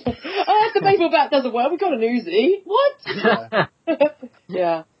from baseball. Oh, if the baseball bat doesn't work, we got an Uzi. What?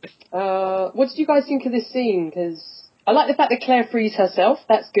 Yeah. What did you guys think of this scene? Because I like the fact that Claire frees herself.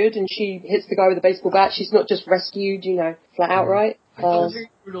 That's good, and she hits the guy with the baseball bat. She's not just rescued, flat outright. Very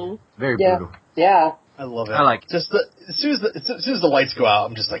brutal. Very brutal. Yeah. I love it. I like it. Just as soon as the lights go out,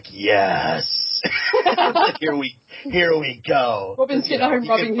 I'm just like, yes. Here we go. Robin's getting home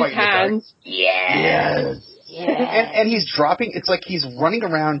rubbing his hands. Yes. Yeah. And he's dropping, it's like he's running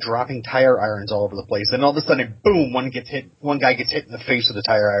around dropping tire irons all over the place, and all of a sudden, boom, one guy gets hit in the face with a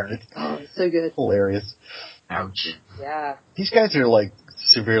tire iron. It's so good. Hilarious. Ouch. Yeah. These guys are, like,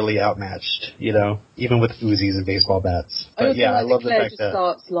 severely outmatched, you know, even with Uzis and baseball bats. But yeah, I love the Claire fact just that...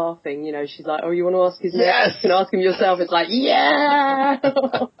 starts laughing, you know, she's like, oh, you want to ask his name? Yes! You can ask him yourself. It's like, yeah!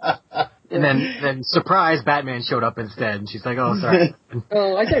 And then surprise, Batman showed up instead, and she's like, "Oh, sorry."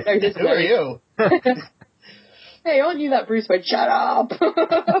 Oh, I don't know his name. Who are you? Hey, aren't you that Bruce Wayne? Shut up!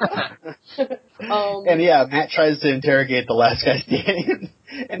 And yeah, Matt tries to interrogate the last guy standing,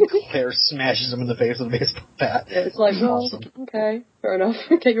 and Claire smashes him in the face with a baseball bat. Yeah, it's like, well, okay, fair enough.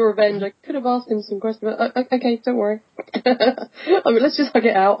 Get your revenge. I could have asked him some questions, but okay, don't worry. I mean, let's just hug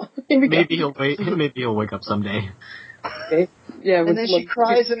it out. Maybe he'll wake up someday. Okay. Yeah, And then she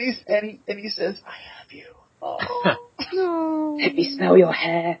cries, and he says, "I have you." Oh. No. Let me smell your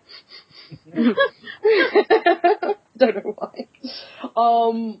hair. Don't know why.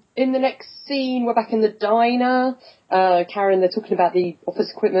 In the next scene, we're back in the diner. Karen, they're talking about the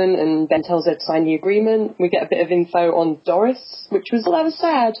office equipment, and Ben tells her to sign the agreement. We get a bit of info on Doris, which was rather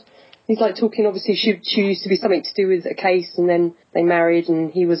sad. He's like talking, obviously she used to be something to do with a case, and then they married,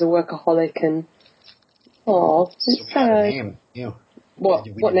 and he was a workaholic, and it's sad. Name. You. What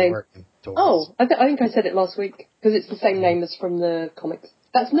name? Oh, I think I said it last week, because it's the same name as from the comics.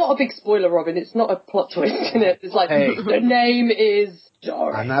 That's not a big spoiler, Robin. It's not a plot twist in it. It's like, the name is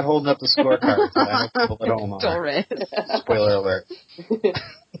Doris. I'm not holding up the scorecard, but I know people at home are. Doris. Spoiler alert.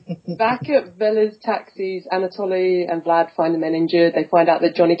 Back at Vela's taxis, Anatoly and Vlad find the men injured. They find out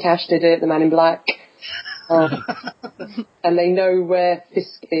that Johnny Cash did it, the man in black. And they know where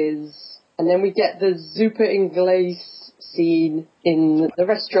Fisk is. And then we get the Super Inglés scene in the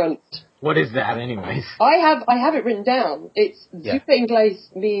restaurant. What is that, anyways? I have it written down. It's Super Inglés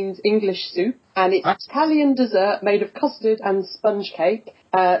means English soup, and it's Italian dessert made of custard and sponge cake,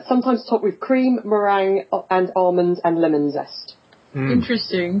 sometimes topped with cream, meringue, and almonds and lemon zest.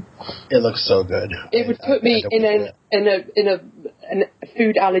 Interesting. It looks so good. It would put me in a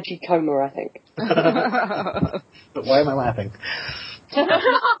food allergy coma, I think. But why am I laughing?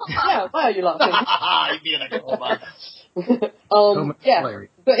 Yeah, why are you laughing? You'd be in a coma.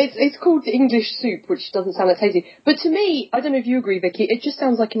 But it's called English soup, which doesn't sound that tasty. But to me, I don't know if you agree, Vicky, it just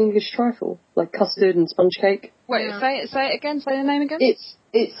sounds like an English trifle, like custard and sponge cake. Wait, say it again. Say the name again.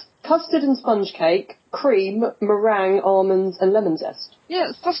 It's custard and sponge cake, cream, meringue, almonds, and lemon zest.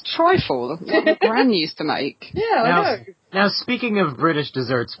 Yeah, that's trifle. What my gran used to make. Yeah, I know. Now, speaking of British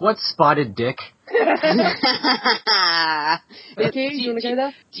desserts, what's spotted dick? Vicky, do you want to go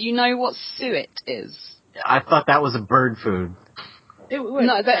there? Do you know what suet is? I thought that was a bird food.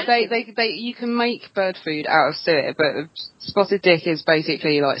 No, they you can make bird food out of suet, but spotted dick is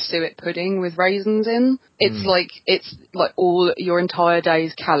basically like suet pudding with raisins in. It's like all your entire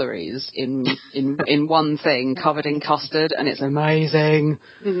day's calories in one thing covered in custard, and it's amazing.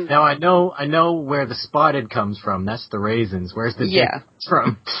 Now I know where the spotted comes from. That's the raisins. Where's the dick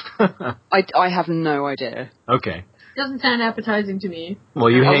from? I have no idea. Okay. Doesn't sound appetizing to me. Well,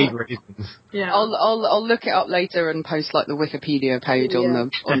 you hate raisins. Yeah. I'll look it up later and post like the Wikipedia page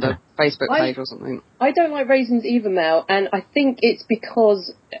on the Facebook page or something. I don't like raisins either, Mel, and I think it's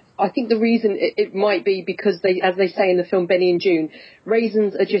because the reason it might be because they, as they say in the film Benny and June,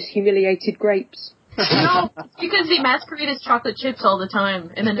 raisins are just humiliated grapes. No, because they masquerade as chocolate chips all the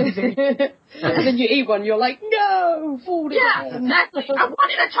time, and then it's very... And then you eat one, you're like, no, food again. Exactly. I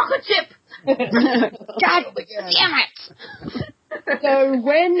wanted a chocolate chip. God damn it! So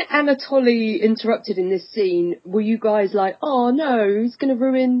when Anatoly interrupted in this scene, were you guys like, oh no, he's going to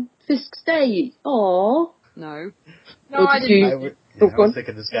ruin Fisk's day? Aw. No. No, I didn't. I was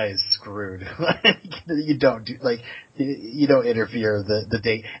thinking this guy is screwed. You don't interfere the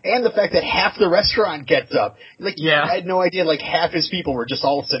date, and the fact that half the restaurant gets up. I had no idea. Like half his people were just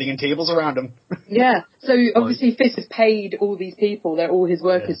all sitting in tables around him. Yeah. So obviously Fisk has paid all these people; they're all his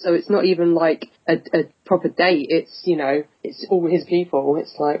workers. So it's not even like a proper date. It's it's all his people.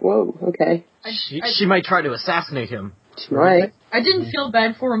 It's like, whoa, okay. She might try to assassinate him. Right. I didn't feel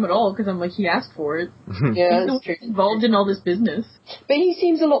bad for him at all, because I'm like, he asked for it. Yeah, He's involved in all this business. But he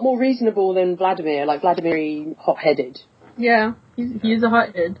seems a lot more reasonable than Vladimir, like Vladimir hot-headed. Yeah, he is a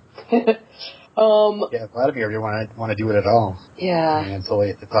hothead. Yeah, Vladimir didn't want to do it at all. Yeah. And so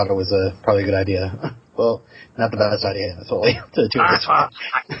I thought it was probably a good idea. Well, not the best idea, totally, to do it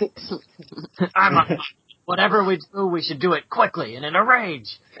this way. Whatever we do, we should do it quickly and in a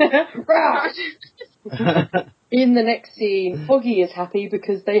rage. In the next scene, Foggy is happy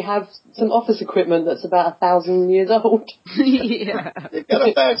because they have some office equipment that's about 1,000 years old. Yeah. They've got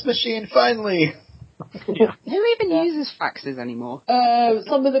a fax machine, finally. Yeah. Who even uses faxes anymore?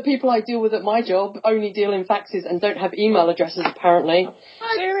 Some of the people I deal with at my job only deal in faxes and don't have email addresses, apparently.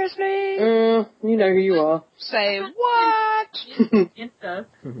 Seriously? You know who you are. Say what?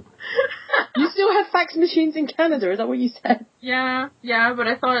 You still have fax machines in Canada, is that what you said? Yeah, but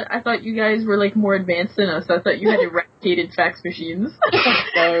I thought you guys were like more advanced than us. I thought you had eradicated fax machines.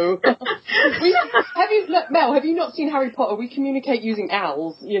 No. Mel, have you not seen Harry Potter? We communicate using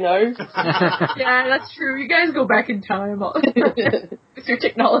owls, you know? Yeah, that's true. You guys go back in time with your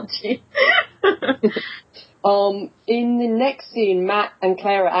technology. In the next scene, Matt and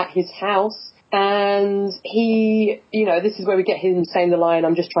Claire are at his house. And he, this is where we get him saying the line,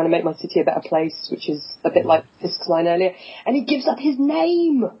 "I'm just trying to make my city a better place," which is a bit like Fisk's line earlier. And he gives up his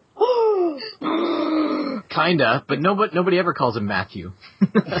name. Kinda, but nobody ever calls him Matthew.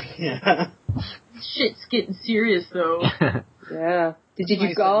 Yeah. Shit's getting serious, though. Yeah. Did you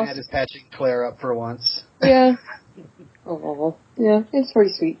Nice that gasp? Matt is patching Claire up for once. Yeah. Oh, yeah, it's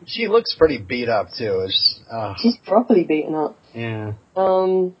very sweet. She looks pretty beat up, too. She's properly beaten up. Yeah.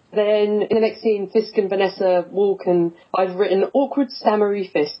 Then, in the next scene, Fisk and Vanessa walk, and I've written awkward, stammery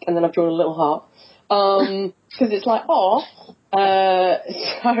Fisk, and then I've drawn a little heart. Because it's like, aw.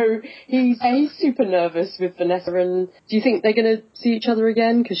 So, he's super nervous with Vanessa, and do you think they're going to see each other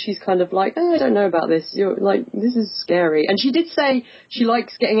again? Because she's kind of like, I don't know about this. You're like, this is scary. And she did say she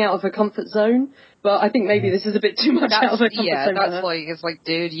likes getting out of her comfort zone, but I think maybe this is a bit too much out of her comfort zone. Yeah, it's like,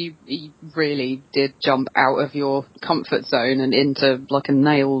 dude, you really did jump out of your comfort zone and into like a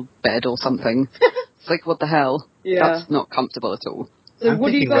nail bed or something. It's like, what the hell? Yeah. That's not comfortable at all. So I'm what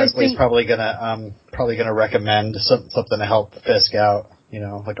do you thinking guys Wesley's think? probably gonna recommend something to help Fisk out.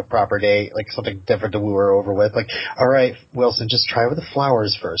 Like a proper date, like something different to woo her over with. Like, all right, Wilson, just try with the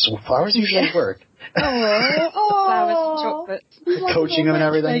flowers first. Well, flowers usually work. Flowers and chocolate. Like Coaching him and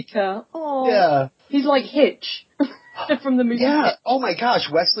everything. Yeah. He's like Hitch from the movie. Yeah. Hitch. Oh my gosh,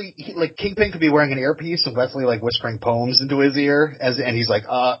 Wesley. Kingpin could be wearing an earpiece, and Wesley like whispering poems into his ear, and he's like,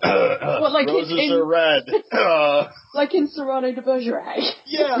 like roses are red. Like in Cyrano de Bergerac.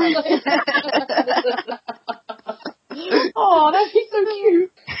 Yeah. Oh, that'd be so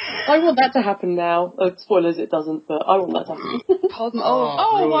cute. I want that to happen now. Spoilers, it doesn't, but I want that to happen. Pardon.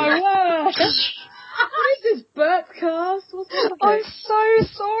 Oh my word. What is this, burp cast? What's wrong with I'm it? so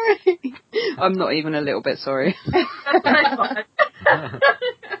sorry. I'm not even a little bit sorry.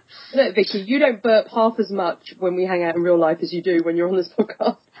 Look, Vicky, you don't burp half as much when we hang out in real life as you do when you're on this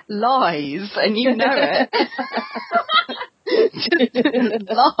podcast. Lies, and you know it.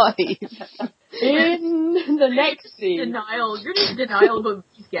 Lies. In the next scene, Denial. You're just denial about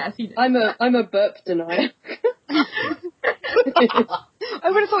these gassy. I'm a burp denier. I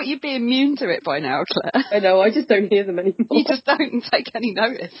would have thought you'd be immune to it by now, Claire. I know, I just don't hear them anymore. You just don't take any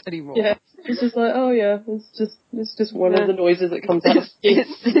notice anymore. Yeah, it's just like, oh yeah, it's just one of the noises that comes out of you.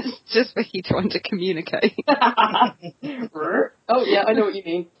 It's just for you trying to communicate. Oh yeah, I know what you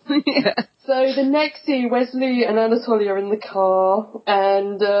mean. Yeah. So the next scene, Wesley and Anatoly are in the car,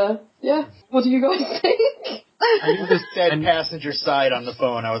 and yeah, what do you guys think? I just said passenger side on the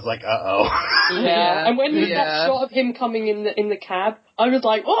phone. I was like, uh-oh. Yeah, and when that shot of him coming in the cab, I was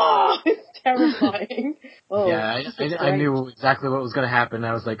like, oh, it's terrifying. Oh, yeah, I knew exactly what was going to happen.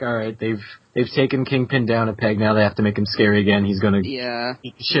 I was like, all right, they've taken Kingpin down a peg. Now they have to make him scary again. He's going to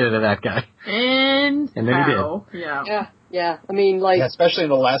eat the shit out of that guy. And then he did. Yeah. I mean, like, especially in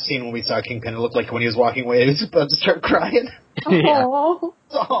the last scene when we saw Kingpin, it looked like when he was walking away, he was about to start crying. Oh.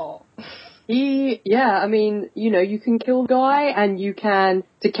 I mean, you can kill a guy and you can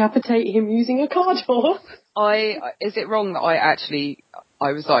decapitate him using a car door. Is it wrong that I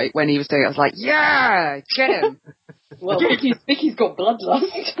was like, when he was doing it, I was like, yeah, get him. Well, Vicky's got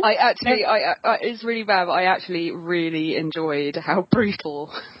bloodlust. It's really bad, but I actually really enjoyed how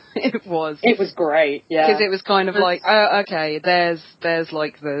brutal it was. It was great, yeah. Because it was kind of like, okay, there's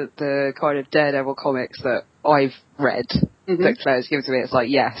like the kind of Daredevil comics that I've read that Claire's given to me. It's like,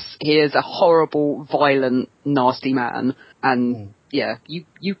 yes, he is a horrible, violent, nasty man, and yeah, you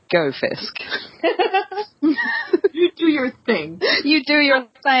go, Fisk. You do your thing. You do your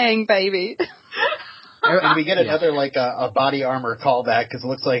thing, baby. And we get another, a body armor callback, because it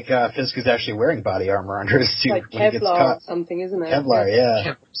looks like Fisk is actually wearing body armor under his suit. Like when he gets Kevlar caught. or something, isn't it? Kevlar,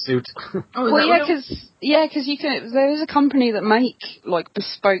 yeah. Suit. Because you can. There's a company that make,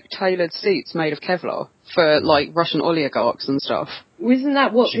 bespoke tailored suits made of Kevlar for, Russian oligarchs and stuff. Isn't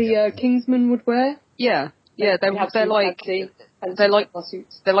that what the Kingsmen would wear? Yeah. Yeah, they're like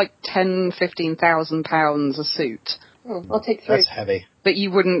 10,000-15,000 pounds a suit, Oh, I'll take 3. That's heavy. But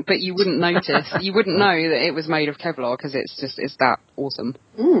you wouldn't notice. You wouldn't know that it was made of Kevlar because it's that awesome.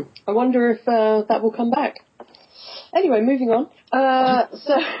 I wonder if that will come back. Anyway, moving on.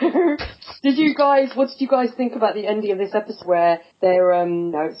 So, what did you guys think about the ending of this episode where they're,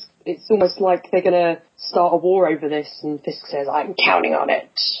 it's almost like they're gonna start a war over this, and Fisk says, "I'm counting on it."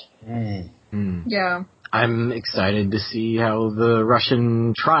 Yeah. I'm excited to see how the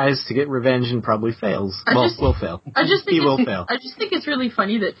Russian tries to get revenge and probably fails. Will fail. He will fail. I just think it's really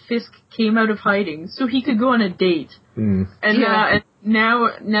funny that Fisk came out of hiding so he could go on a date. And now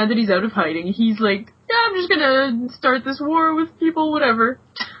that he's out of hiding, he's like, yeah, I'm just gonna start this war with people, whatever.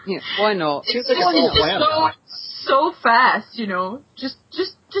 Yeah, why not? It's so fast, just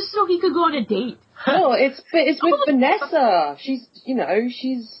so he could go on a date. Oh, it's with Vanessa. She's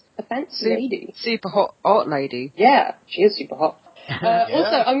a fancy lady. Super hot art lady. Yeah, she is super hot.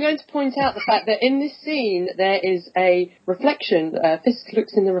 Also, I'm going to point out the fact that in this scene there is a reflection. Fisk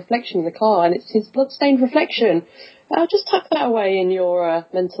looks in the reflection in the car, and it's his blood-stained reflection. Just tuck that away in your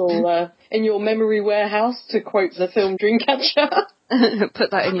in your memory warehouse, to quote the film Dreamcatcher.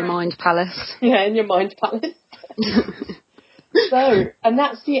 Put that in your mind palace. Yeah, in your mind palace. So, and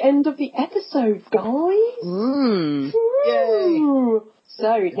that's the end of the episode, guys. Yay!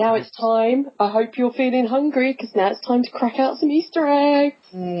 So, now it's time. I hope you're feeling hungry, because now it's time to crack out some Easter eggs.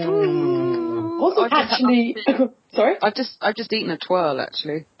 Wasn't actually... Sorry? I've just eaten a twirl,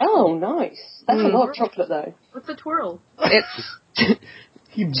 actually. Oh, nice. That's a lot of chocolate, though. What's a twirl? It's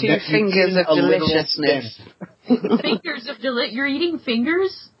 2 fingers of deliciousness. Fingers of You're eating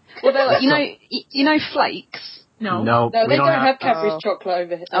fingers? Well, they're like, you know flakes? No. They don't have Cadbury's chocolate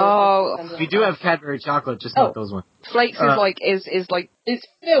over here. We do have Cadbury chocolate, just not those ones. Flakes is like... It's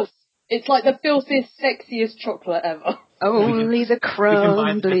filth. It's like the filthiest, sexiest chocolate ever. Only the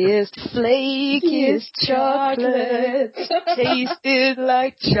crumbliest, flakiest chocolate tasted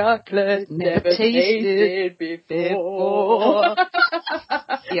like chocolate never tasted before.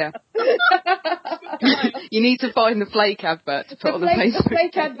 Yeah. You need to find the flake advert to put on the Facebook. The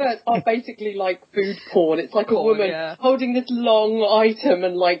flake adverts are basically like food porn. It's like a woman holding this long item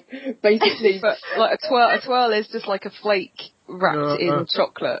and like basically... But like a twirl is just like a flake wrapped in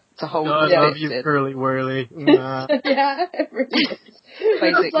chocolate to hold. I love you, curly whirly. Yeah, it really is.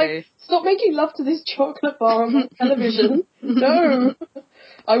 Basically. It's like, stop making love to this chocolate bar on television. No.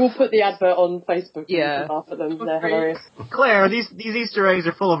 I will put the advert on Facebook. Yeah. And laugh at them. They're hilarious. Claire, these Easter eggs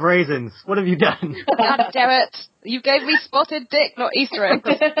are full of raisins. What have you done? God damn it! You gave me spotted dick, not Easter eggs.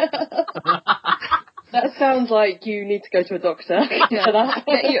 That sounds like you need to go to a doctor. Yeah.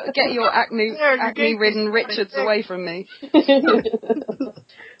 Get your acne-ridden Richards away from me.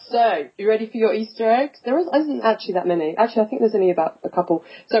 So, you ready for your Easter eggs? There isn't actually that many. Actually, I think there's only about a couple.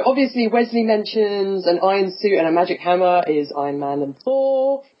 So, obviously, Wesley mentions an iron suit and a magic hammer is Iron Man and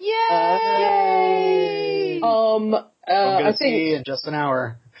Thor. Yay! I'm going to see in just an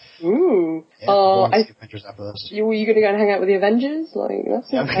hour. Ooh. Yeah, I'm going to see Avengers after this. Were you going to go and hang out with the Avengers? Like,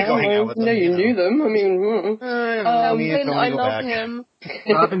 that's I'm going to go hang out with them. No, you knew them. I mean, Robin, I love him.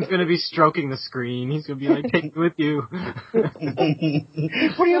 Robin's going to be stroking the screen. He's going to be like, take me with you.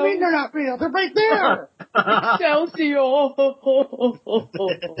 What do you mean they're not real? They're right there! Excelsior!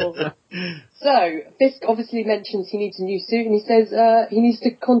 So, Fisk obviously mentions he needs a new suit, and he says he needs to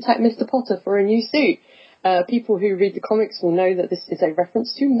contact Mr. Potter for a new suit. People who read the comics will know that this is a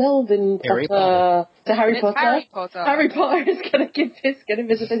reference to Melvin Potter. To Harry Potter. Harry Potter. Harry Potter is going to give Fisk an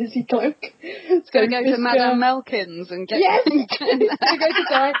invisibility cloak. It's going to go to Madame Melkins and get... Yes! He's going to go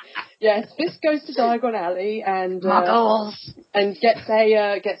to Yes, Fisk goes to Diagon Alley and gets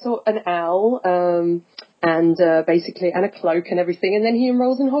an owl, and basically a cloak and everything, and then he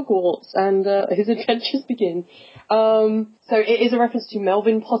enrolls in Hogwarts and his adventures begin. So it is a reference to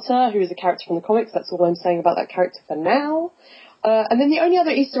Melvin Potter, who is a character from the comics. That's all I'm saying about that character for now. And then the only other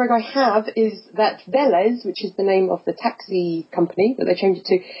Easter egg I have is that Velez, which is the name of the taxi company that they changed it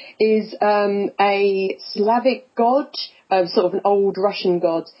to, is a Slavic god, sort of an old Russian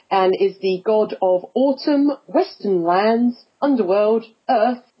god, and is the god of autumn, western lands, underworld,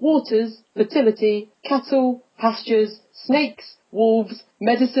 earth, waters, fertility, cattle, pastures, snakes, wolves,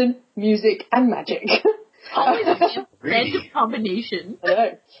 medicine, music, and magic. Random combination. I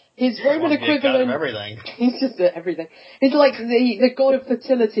know. His Roman equivalent. Everything. He's just everything. He's like the god of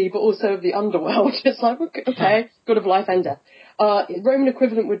fertility, but also of the underworld. It's like, okay, god of life and death. Roman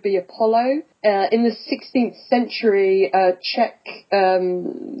equivalent would be Apollo. In the 16th century, in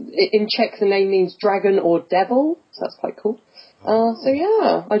Czech the name means dragon or devil, so that's quite cool. So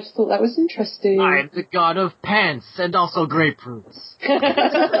yeah, I just thought that was interesting. I'm the god of pants and also grapefruits.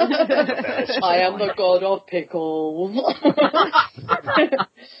 I am the god of pickles.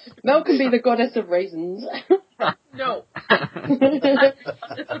 Mel can be the goddess of raisins. No.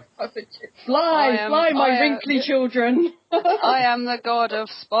 Fly, my wrinkly children. I am the god of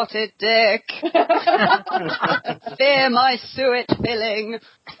spotted dick. Fear my suet filling.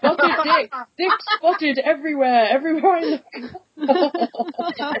 Spotted dick. Dick spotted everywhere I look.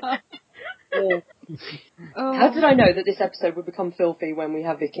 How did I know that this episode would become filthy when we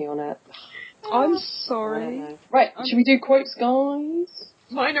have Vicky on it? I'm sorry. Right, should we do quotes, guys?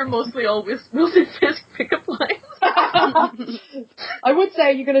 Mine are mostly all Wilson Fisk pickup lines. I would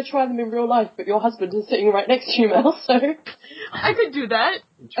say you're going to try them in real life, but your husband is sitting right next to you, Mel, so... I could do that.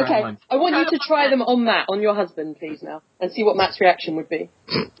 Okay, I want you to try them on Matt, on your husband, please, Mel, and see what Matt's reaction would be.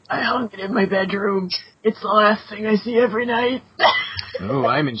 I hung it in my bedroom. It's the last thing I see every night. Oh,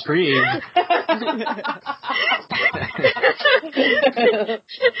 I'm intrigued.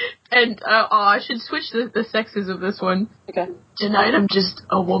 And I should switch the sexes of this one. Okay. Tonight I'm just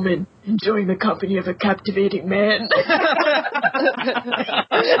a woman enjoying the company of a captivating man.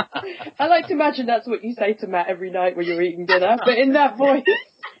 I like to imagine that's what you say to Matt every night when you're eating dinner, but in that voice.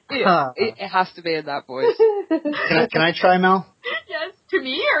 It has to be in that voice. Can I try, Mel? Yes, to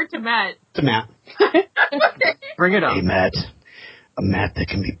me or to Matt? To Matt. Bring it up. Hey, Matt. A mat that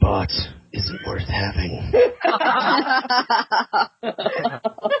can be bought isn't worth having.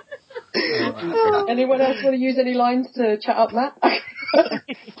 Anyone else want to use any lines to chat up Matt? I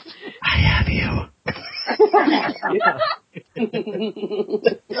have you.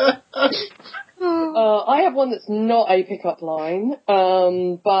 I have one that's not a pickup line,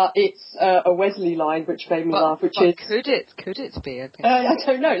 but it's a Wesley line which made me laugh, which is... Could it be a pickup? I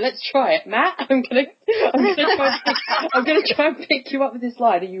don't know. Let's try it, Matt. I'm gonna try and pick you up with this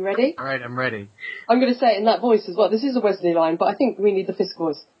line. Are you ready? All right, I'm ready. I'm gonna say it in that voice as well. This is a Wesley line, but I think we need the Fisk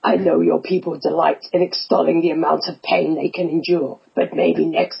voice. I know your people delight in extolling the amount of pain they can endure, but maybe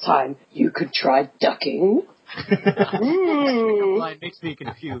next time you could try ducking. Ooh. Line makes me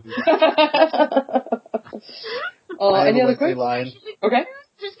confused. Any other quick line? Okay.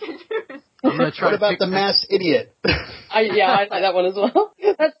 Just confused. I'm gonna try. What about the masked idiot? I like that one as well.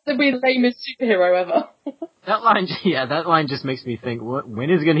 That's the lamest superhero ever. That line just makes me think. When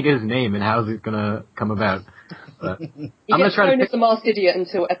is he gonna get his name, and how is it gonna come about? I'm gonna try to as the masked idiot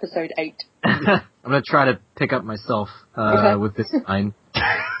until episode 8. I'm gonna try to pick up myself with this line.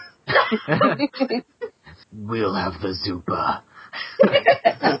 We'll have the Zupa.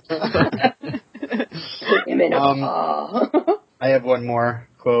 I have one more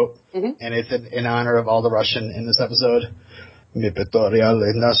quote, and it's in honor of all the Russian in this episode. It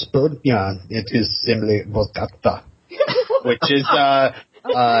is simply Volkata. Which is,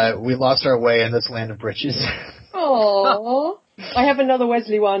 we lost our way in this land of britches. Aww. I have another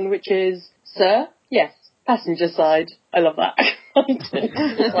Wesley one, which is, sir, yes, passenger side. I love that.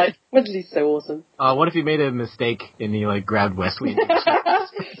 Like, Wesley's so awesome. What if he made a mistake and he, grabbed Wesley? and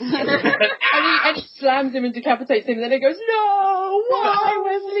he slams him and decapitates him, and then he goes, no, why,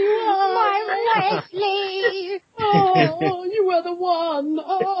 Wesley, why? Wesley! Oh, you were the one.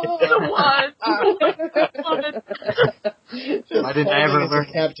 Oh. Why didn't I ever learn?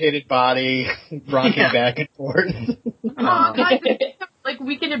 Decapitated body, rocking back and forth. Like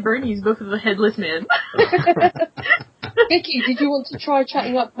Weekend at Bernie's, both of the headless man. Vicky, did you want to try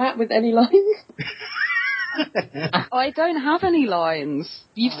chatting up Matt with any lines? I don't have any lines.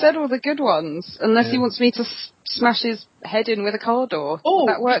 You've said all the good ones, unless he wants me to smash his head in with a car door. Would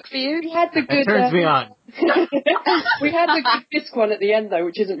that work for you? We had the good... It turns me on. We had the good Fisk one at the end, though,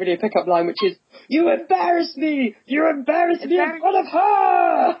 which isn't really a pickup line, which is, you embarrass me! You embarrass me in front of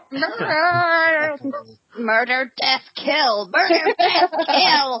her! Murder, death, kill! Murder, death,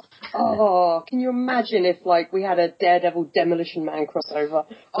 kill! Oh, can you imagine if, we had a Daredevil Demolition Man crossover?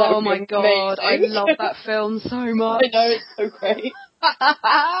 Oh my god, I love that film so much. I know, it's so great.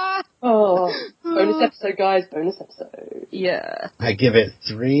 Bonus episode, guys, bonus episode. Yeah. I give it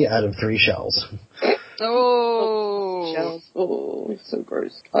 3 out of 3 shells. Oh. Shells. Oh, so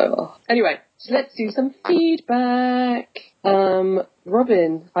gross. Oh. Anyway, so let's do some feedback.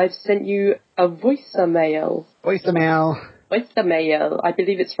 Robin, I've sent you a voicemail. Voicemail. I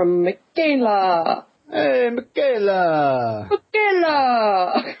believe it's from Michaela. Hey, Michaela.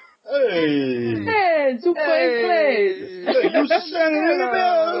 Hey. Hey, super place. Hey, you sent an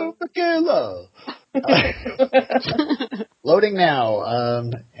email, Michaela. Loading now,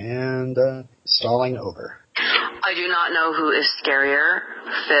 and stalling over. I do not know who is scarier,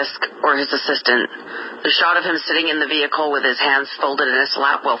 Fisk or his assistant. The shot of him sitting in the vehicle with his hands folded in his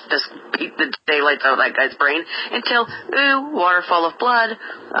lap while Fisk beat the daylights out of that guy's brain until, ooh, waterfall of blood.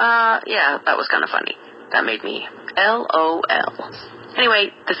 Yeah, that was kind of funny. That made me LOL.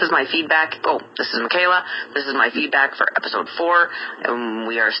 Anyway, this is my feedback. Oh, this is Michaela. This is my feedback for episode 4.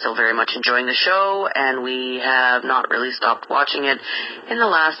 We are still very much enjoying the show, and we have not really stopped watching it in the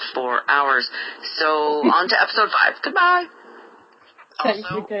last 4 hours. So, on to episode 5. Goodbye. Thanks,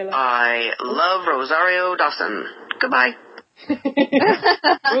 Also, Michaela. I love Rosario Dawson. Goodbye.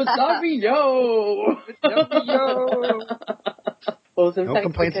 Rosario! Awesome. No Thanks,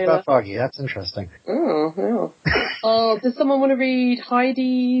 complaints Michaela. about Foggy. That's interesting. Oh, yeah. Does someone want to read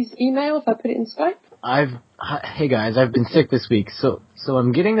Heidi's email if I put it in Skype? Hey guys, I've been sick this week, so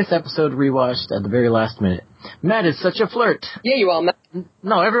I'm getting this episode rewatched at the very last minute. Matt is such a flirt. Yeah, you are, Matt.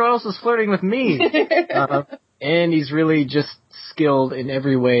 No, everyone else is flirting with me. And he's really just skilled in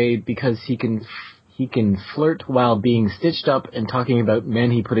every way because he can flirt while being stitched up and talking about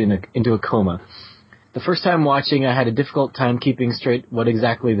men he put into a coma. The first time watching, I had a difficult time keeping straight what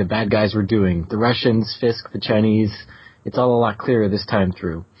exactly the bad guys were doing. The Russians, Fisk, the Chinese, it's all a lot clearer this time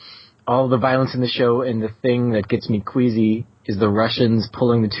through. All the violence in the show, and the thing that gets me queasy is the Russians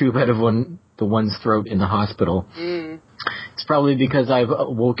pulling the tube out of the one's throat in the hospital. It's probably because I've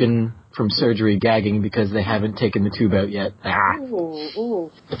woken from surgery gagging because they haven't taken the tube out yet. Ooh.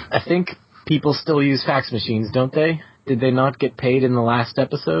 I think people still use fax machines, don't they? Did they not get paid in the last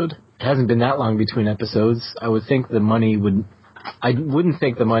episode? It hasn't been that long between episodes. I wouldn't think the money would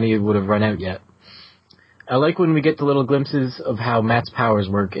have run out yet. I like when we get the little glimpses of how Matt's powers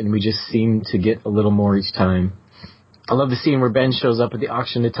work, and we just seem to get a little more each time. I love the scene where Ben shows up at the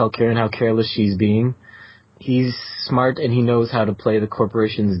auction to tell Karen how careless she's being. He's smart and he knows how to play the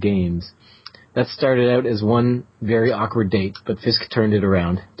corporation's games. That started out as one very awkward date, but Fisk turned it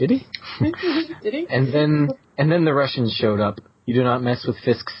around. Did he? Did he? And then the Russians showed up. You do not mess with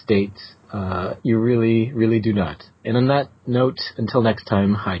Fisk's dates. You really, really do not. And on that note, until next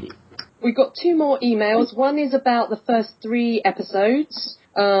time, Heidi. We got 2 more emails. One is about the first 3 episodes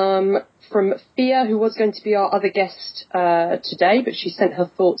from Fia, who was going to be our other guest today, but she sent her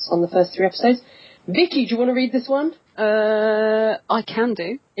thoughts on the first 3 episodes. Vicky, do you want to read this one? I can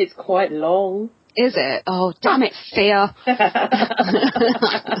do. It's quite long. Is it? Oh, damn it, Fia.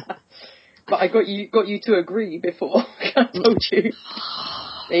 But I got you to agree before. I told you.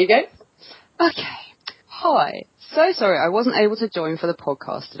 There you go. Okay. Hi. So sorry I wasn't able to join for the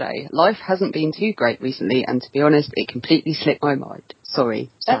podcast today. Life hasn't been too great recently, and to be honest, it completely slipped my mind. Sorry.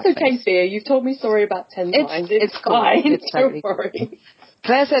 That's okay, Fia. You've told me sorry about 10 times. It's fine. Cool. It's Don't worry.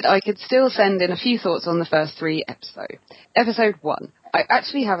 Claire said I could still send in a few thoughts on the first 3 episodes. Episode 1. I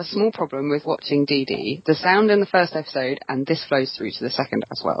actually have a small problem with watching DD. The sound in the first episode, and this flows through to the second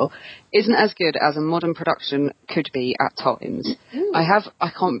as well, isn't as good as a modern production could be at times. I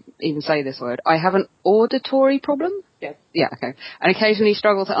can't even say this word, I have an auditory problem? Yes. Yeah, okay. And occasionally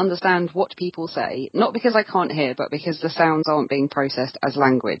struggle to understand what people say, not because I can't hear, but because the sounds aren't being processed as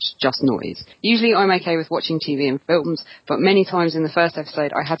language, just noise. Usually I'm okay with watching TV and films, but many times in the first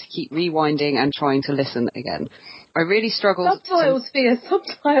episode I had to keep rewinding and trying to listen again. I really struggled... Subtitles, Fia,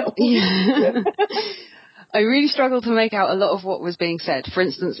 subtitles. Yeah. I really struggled to make out a lot of what was being said. For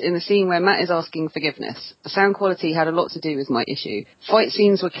instance, in the scene where Matt is asking forgiveness, the sound quality had a lot to do with my issue. Fight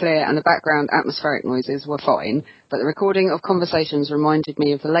scenes were clear and the background atmospheric noises were fine, but the recording of conversations reminded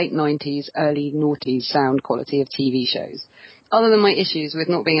me of the late 90s, early noughties sound quality of TV shows. Other than my issues with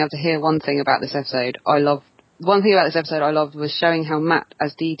not being able to hear one thing about this episode I loved was showing how Matt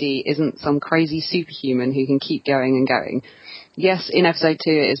as DD isn't some crazy superhuman who can keep going and going. Yes, in episode 2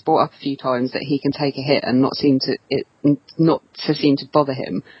 it is brought up a few times that he can take a hit and not seem to bother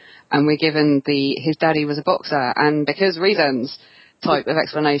him. And we're given his daddy was a boxer and because reasons type of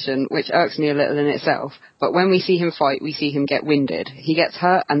explanation, which irks me a little in itself. But when we see him fight, we see him get winded. He gets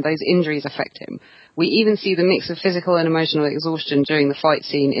hurt and those injuries affect him. We even see the mix of physical and emotional exhaustion during the fight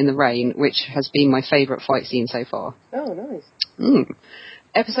scene in the rain, which has been my favourite fight scene so far. Oh, nice.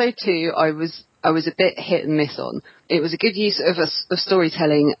 Episode 2, I was a bit hit and miss on. It was a good use of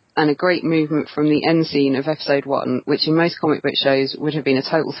storytelling and a great movement from the end scene of episode 1, which in most comic book shows would have been a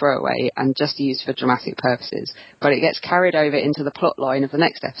total throwaway and just used for dramatic purposes. But it gets carried over into the plot line of the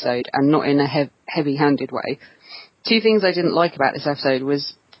next episode and not in a heavy-handed way. 2 things I didn't like about this episode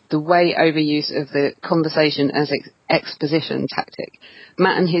was the way overuse of the conversation as exposition tactic.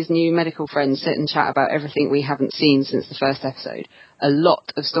 Matt and his new medical friends sit and chat about everything we haven't seen since the first episode. A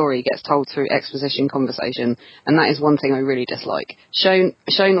lot of story gets told through exposition conversation, and that is one thing I really dislike. Show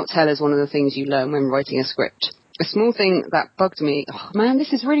not tell is one of the things you learn when writing a script. A small thing that bugged me... Oh, man,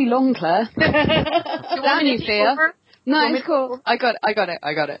 this is really long, Claire. Damn you, Thea. No, it's cool. I got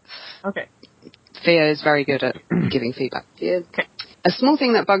it. Okay. Thea is very good at giving feedback. Okay. A small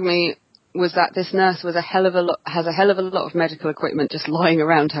thing that bugged me was that this nurse has a hell of a lot of medical equipment just lying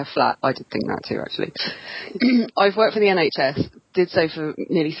around her flat. I did think that too, actually. I've worked for the NHS, did so for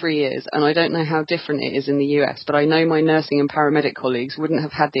nearly 3 years, and I don't know how different it is in the US, but I know my nursing and paramedic colleagues wouldn't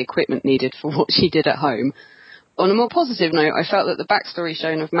have had the equipment needed for what she did at home. On a more positive note, I felt that the backstory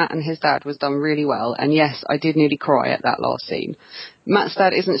shown of Matt and his dad was done really well, and yes, I did nearly cry at that last scene. Matt's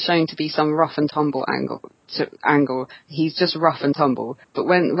dad isn't shown to be some rough and tumble angle. He's just rough and tumble. But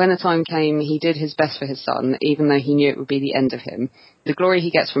when the time came, he did his best for his son, even though he knew it would be the end of him. The glory he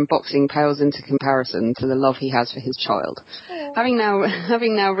gets from boxing pales into comparison to the love he has for his child. Having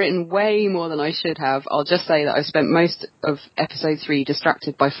now written way more than I should have, I'll just say that I spent most of episode 3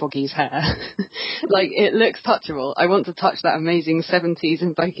 distracted by Foggy's hair. Like, it looks touchable. I want to touch that amazing 70s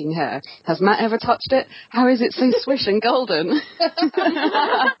invoking hair. Has Matt ever touched it? How is it so swish and golden?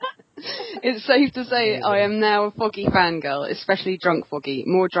 It's safe to say I am now a Foggy fangirl, especially drunk Foggy.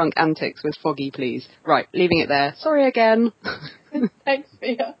 More drunk antics with Foggy, please. Right, leaving it there. Sorry again. Thanks,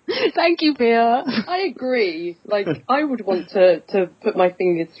 Pia. Thank you, Pia. I agree. Like, I would want to put my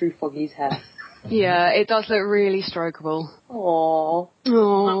fingers through Foggy's hair. Yeah, it does look really strokeable. Aww.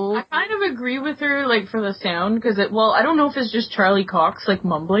 Aww. I kind of agree with her, like, for the sound, because I don't know if it's just Charlie Cox, like,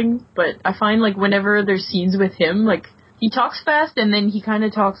 mumbling, but I find, like, whenever there's scenes with him, like, he talks fast and then he kind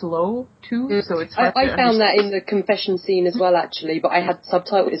of talks low, too, so it's hard I found that in the confession scene as well, actually, but I had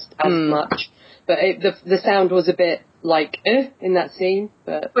subtitles as much. But the sound was a bit, like, in that scene.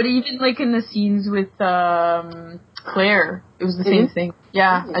 But even, like, in the scenes with Claire, it was the same thing.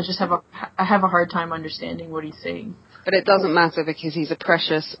 Yeah, I have a hard time understanding what he's saying. But it doesn't matter because he's a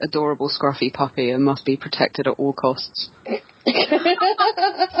precious, adorable, scruffy puppy and must be protected at all costs. All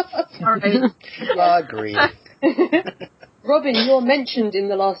right. Agreed. Robin, you're mentioned in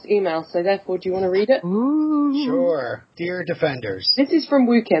the last email, so therefore, do you want to read it? Ooh. Sure. Dear Defenders. This is from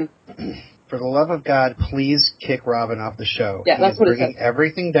Wookim. For the love of God, please kick Robin off the show. Yeah, that's what it says. Bringing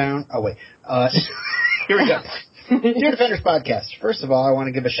everything down. Oh, wait. Here we go. Dear Defenders Podcast. First of all, I want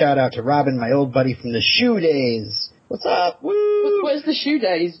to give a shout out to Robin, my old buddy from the shoe days. What's up? Woo! What is the shoe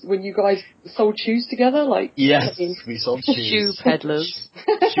days? When you guys sold shoes together? Like, yes, we sold shoes. Shoe peddlers.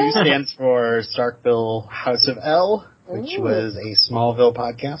 Shoe stands for Starkville House of L, which was a Smallville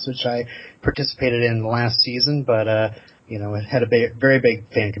podcast, which I participated in last season, but, it had a very big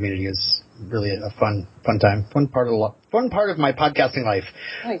fan community. It was really a fun time. Fun part of my podcasting life.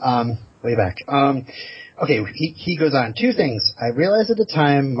 Nice. Way back. Okay, he goes on. 2 things. I realized at the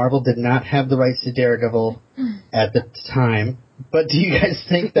time Marvel did not have the rights to Daredevil at the time, but do you guys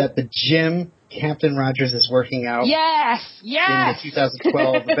think that the gym Captain Rogers is working out in the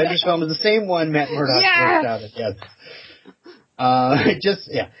 2012 Avengers film is the same one Matt Murdock worked out at? Yes.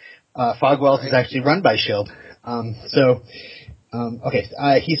 Fog Wells is actually run by S.H.I.E.L.D.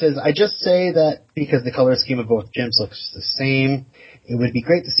 He says, I just say that because the color scheme of both gyms looks the same. It would be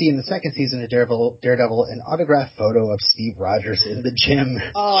great to see in the second season of Daredevil an autographed photo of Steve Rogers in the gym.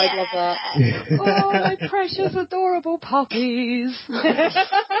 Oh, I'd love that. Oh, my precious, adorable puppies.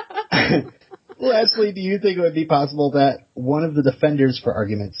 Lastly, do you think it would be possible that one of the Defenders, for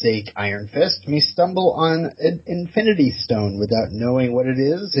argument's sake, Iron Fist, may stumble on an Infinity Stone without knowing what it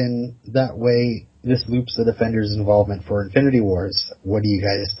is, and that way this loops the Defenders' involvement for Infinity Wars? What do you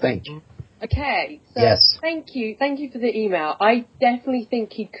guys think? Okay, so yes. Thank you for the email. I definitely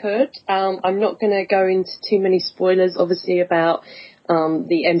think he could. I'm not going to go into too many spoilers, obviously, about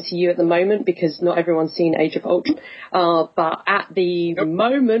the MCU at the moment, because not everyone's seen Age of Ultron. But at the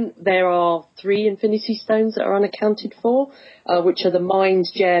moment, there are 3 Infinity Stones that are unaccounted for, which are the Mind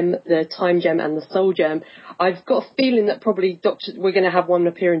Gem, the Time Gem, and the Soul Gem. I've got a feeling that probably we're going to have one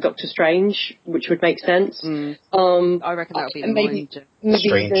appear in Doctor Strange, which would make sense. I reckon that would be the Mind Gem.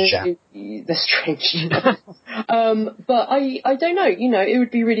 The Strange Gem. But I don't know. It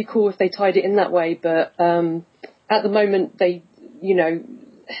would be really cool if they tied it in that way. But at the moment, they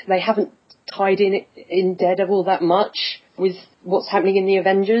haven't tied in Daredevil that much with what's happening in the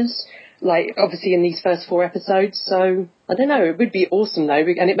Avengers, like obviously in these first 4 episodes. So I don't know, it would be awesome though,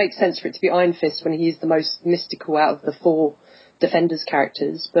 and it makes sense for it to be Iron Fist when he's the most mystical out of the 4 Defenders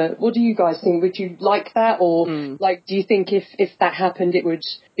characters. But what do you guys think? Would you like that? Or, like, do you think if that happened, it would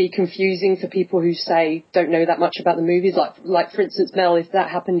be confusing for people who, say, don't know that much about the movies? Like for instance, Mel, if that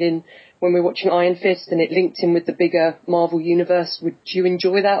happened when we're watching Iron Fist and it linked in with the bigger Marvel universe, would you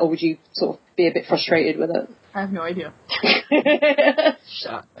enjoy that, or would you sort of be a bit frustrated with it? I have no idea.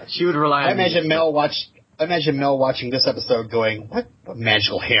 She would rely on I imagine Mel watching this episode going, what a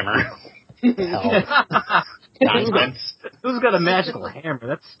magical hammer. What the hell? Nonsense. Who's got a magical hammer?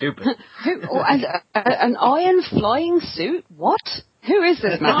 That's stupid. An iron flying suit? What? Who is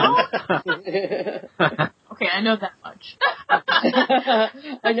this man? Okay, I know that much.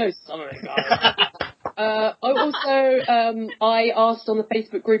 I know some of it, guys. I asked on the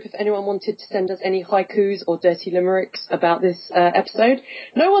Facebook group if anyone wanted to send us any haikus or dirty limericks about this episode.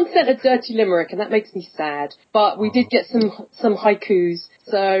 No one sent a dirty limerick, and that makes me sad. But we did get some haikus,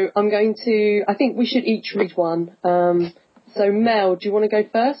 so I think we should each read one. So Mel, do you want to go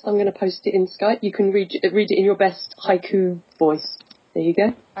first? I'm going to post it in Skype. You can read it in your best haiku voice. There you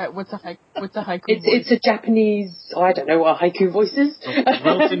go. What's a haiku? It's a Japanese. I don't know what a haiku voice is.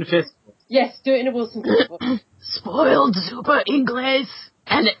 Wilson Fisk. Yes, do it in a Wilson Fisk voice. Spoiled super English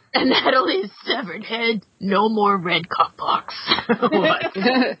and Natalie's severed head. No more red cock blocks. What?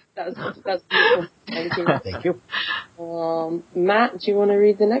 That's beautiful. Thank you. Matt, do you want to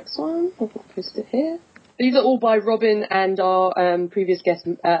read the next one? I'll post it here. These are all by Robin and our previous guest,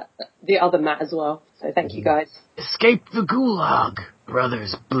 the other Matt as well. So thank you guys. Escape the gulag.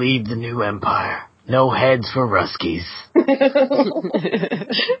 Brothers bleed the new empire. No heads for Ruskies.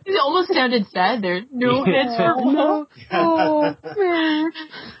 It almost sounded sad there. No heads for No.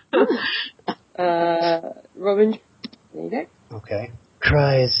 Oh, Robin, there you go. Okay.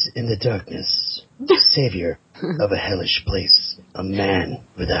 Cries in the darkness. Savior of a hellish place. A man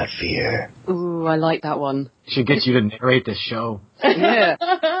without fear. Ooh, I like that one. Should get you to narrate the show. Yeah.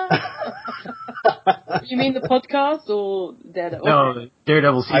 You mean the podcast or Daredevil? No,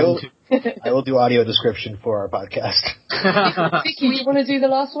 Daredevil season 2. I will do audio description for our podcast. Vicky, do you want to do the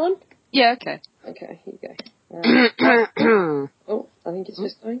last one? Yeah, okay. Okay, here you go. Oh, I think it's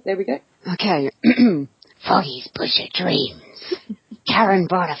just going. There we go. Okay. Foggy's bush of dreams. Karen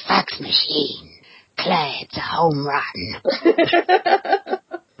bought a fax machine. Claire's a home run.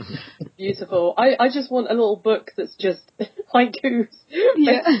 Beautiful. I just want a little book that's just haikus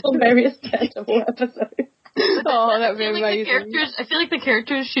based on various Daredevil episodes. Oh, that would be amazing. I feel like the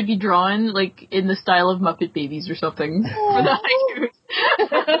characters should be drawn like in the style of Muppet Babies or something for the haikus.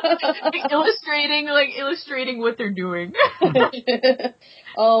 illustrating what they're doing.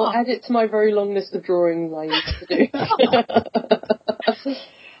 I'll add it to my very long list of drawings I used to do.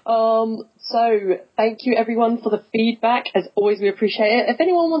 So thank you everyone for the feedback. As always, we appreciate it. If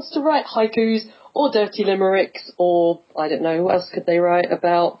anyone wants to write haikus or dirty limericks or I don't know, what else could they write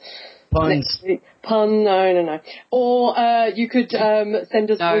about? Puns. No. Or you could send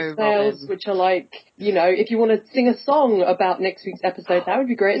us voicemails, which are like, if you want to sing a song about next week's episode, that would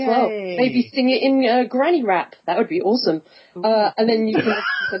be great as well. Maybe sing it in granny rap. That would be awesome. And then you can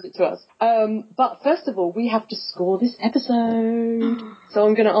send it to us. But first of all, we have to score this episode. So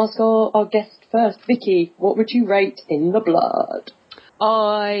I'm going to ask our guest first. Vicky, what would you rate In the Blood?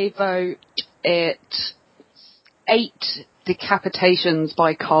 I vote it 8 decapitations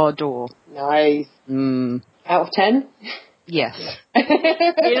by car door. Nice. Out of 10? Yes.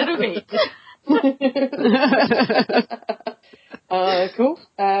 8 out of 8. Cool.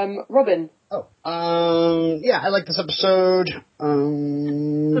 Robin. Yeah, I like this episode.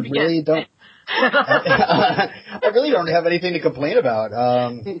 Really don't. I really don't have anything to complain about.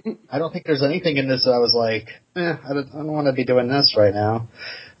 I don't think there's anything in this that I was like, I don't want to be doing this right now.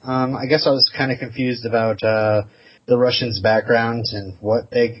 I guess I was kind of confused about the Russians' background and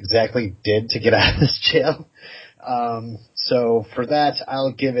what they exactly did to get out of this jail. So for that,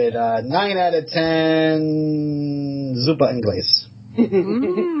 I'll give it 9 out of 10 Zupa Inglés.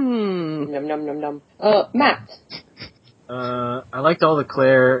 Num num num num. Matt. I liked all the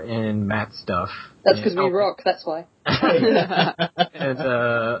Claire and Matt stuff. That's because we rock, that's why. And,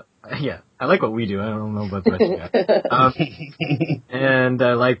 yeah, I like what we do. I don't know about the rest of you guys. And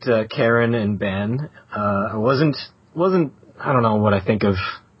I liked Karen and Ben. I wasn't, I don't know what I think of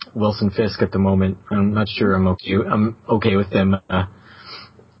Wilson Fisk at the moment. I'm not sure I'm okay with them,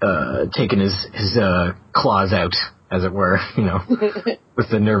 taking his claws out, as it were, with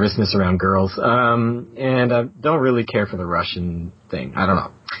the nervousness around girls. And I don't really care for the Russian thing. I don't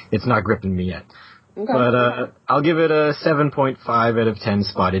know. It's not gripping me yet. Okay. But I'll give it a 7.5 out of 10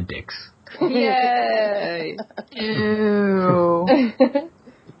 spotted dicks. Yay! Ew.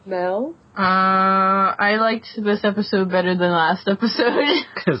 Mel? I liked this episode better than last episode.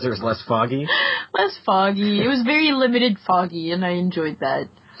 Because there's less Foggy? Less Foggy. It was very limited Foggy, and I enjoyed that.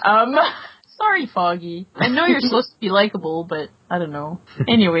 Sorry, Foggy. I know you're supposed to be likable, but I don't know.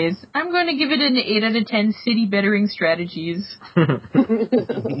 Anyways, I'm going to give it an 8 out of 10 city bettering strategies.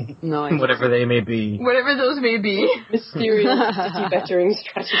 Nice. Whatever they may be. Whatever those may be. Mysterious city bettering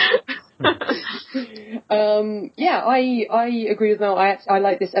strategy. I agree with Mel. I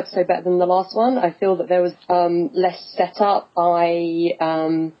like this episode better than the last one. I feel that there was less setup.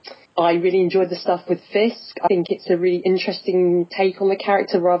 I really enjoyed the stuff with Fisk. I think it's a really interesting take on the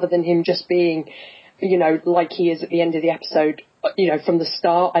character rather than him just being, like he is at the end of the episode, from the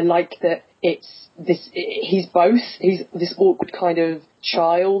start. I like that he's both. He's this awkward kind of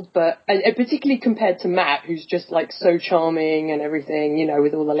child, but and particularly compared to Matt, who's just like so charming and everything,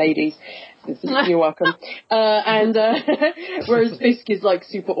 with all the ladies. You're welcome. Whereas Fisk is like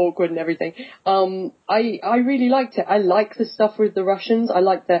super awkward and everything. I really liked it. I like the stuff with the Russians. I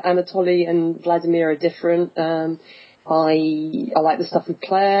like that Anatoly and Vladimir are different. I like the stuff with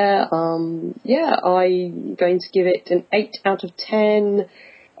Claire. I'm going to give it an 8 out of 10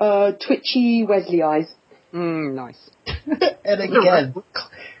 twitchy Wesley eyes. Nice. And again,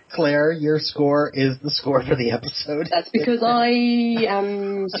 Claire, your score is the score for the episode. That's because I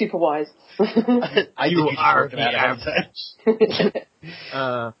am super wise. You are the average.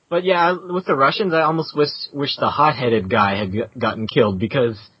 But yeah, with the Russians, I almost wish the hot-headed guy had gotten killed,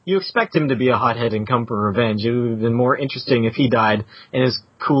 because you expect him to be a hothead and come for revenge. It would have been more interesting if he died and his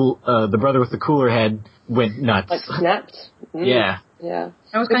the brother with the cooler head went nuts. Like snapped? Yeah. Yeah.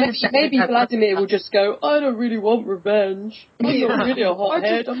 I was kind of maybe Vladimir will just go, I don't really want revenge. I'm not really a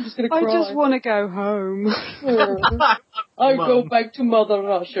hothead. I'm just going to cry. I just want to go home. I'll go back to Mother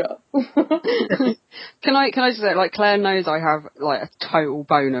Russia. Can I just say, like, Claire knows I have, like, a total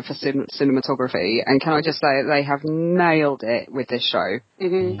boner for cinematography, and can I just say they have nailed it with this show.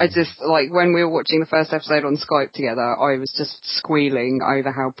 Mm-hmm. I just, like, when we were watching the first episode on Skype together, I was just squealing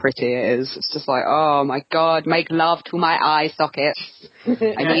over how pretty it is. It's just like, oh my god, make love to my eye sockets.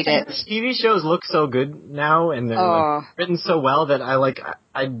 I need it. TV shows look so good now, and they're like, written so well that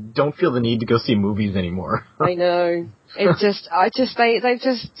I don't feel the need to go see movies anymore. I know. They've just like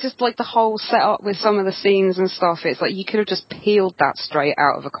the whole setup with some of the scenes and stuff. It's like you could have just peeled that straight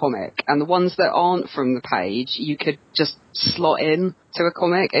out of a comic, and the ones that aren't from the page, you could just slot in to a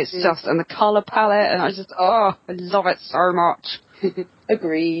comic. It's just, and the color palette, and I love it so much.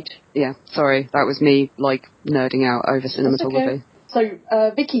 Agreed. Yeah, sorry, that was me like nerding out over cinematography. Okay. So,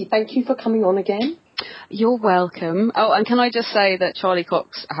 Vicky, thank you for coming on again. You're welcome. Oh, and can I just say that Charlie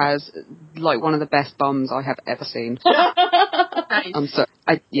Cox has, like, one of the best bums I have ever seen. Nice. I'm sorry.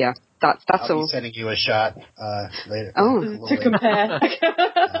 That's I'll all. be sending you a shot later. To compare.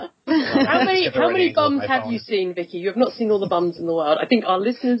 How many bums have you seen, Vicky? You have not seen all the bums in the world. I think our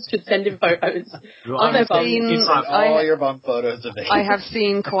listeners should send in photos. All your bum photos of Vicky. I have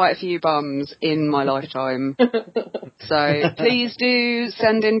seen quite a few bums in my lifetime. So please do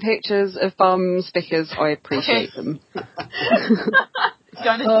send in pictures of bums because I appreciate them.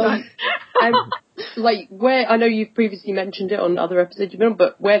 Got it. And, like, where, I know you've previously mentioned it on other episodes you've been on,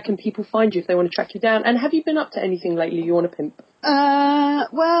 but where can people find you if they want to track you down? And have you been up to anything lately you want to pimp?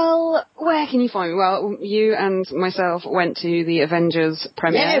 Well, where can you find me? Well, you and myself went to the Avengers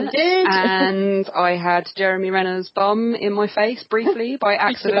premiere. Yeah, we did! And I had Jeremy Renner's bum in my face briefly by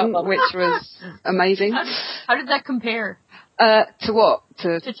accident, which was amazing. How did that compare? To what?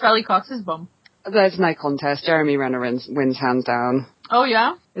 To Charlie Cox's bum. There's no contest. Jeremy Renner wins hands down. Oh,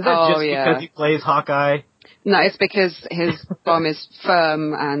 yeah? Is that just because he plays Hawkeye? No, it's because his bum is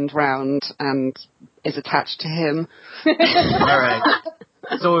firm and round and is attached to him. Alright.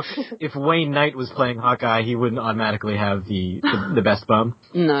 So if Wayne Knight was playing Hawkeye, he wouldn't automatically have the best bum?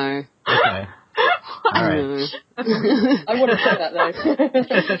 No. Okay. Alright. I want to say that, though.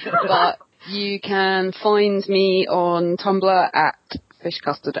 But you can find me on Tumblr at Fish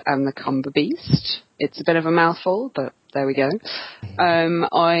Custard and the Cumber Beast. It's a bit of a mouthful, but there we go.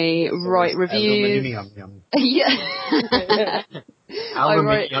 I write reviews. Yeah.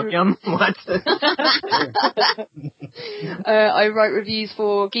 Aluminium. What? I write reviews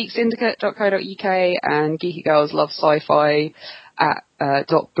for geeksyndicate.co.uk and Geeky Girls Love Sci-Fi at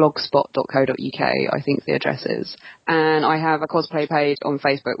 .blogspot.co.uk, I think the address is. And I have a cosplay page on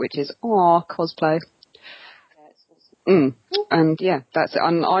Facebook, which is Cosplay. And yeah, that's it.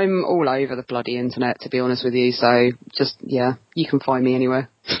 I'm all over the bloody internet, to be honest with you, so just, yeah, you can find me anywhere.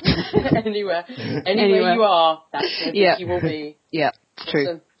 Anywhere you are, that's where Vicky will be. Yeah, it's true.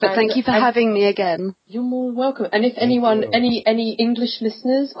 Awesome. But thank you for having me again. You're more welcome. And if any English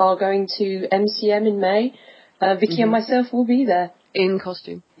listeners are going to MCM in May, Vicky and myself will be there. In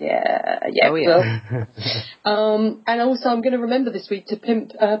costume. Yeah, oh, yeah. And also I'm going to remember this week to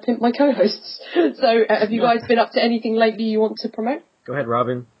pimp my co-hosts. So have you guys been up to anything lately you want to promote? Go ahead,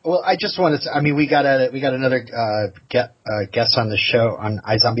 Robin. Well, I just wanted to, we got another guest on the show, on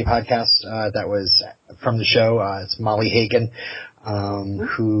iZombie podcast, that was from the show. It's Molly Hagan,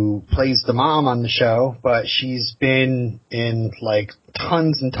 who plays the mom on the show, but she's been in, like,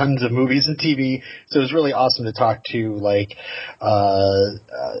 tons and tons of movies and TV, so it was really awesome to talk to, like, the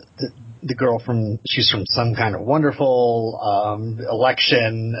girl she's from Some Kind of Wonderful,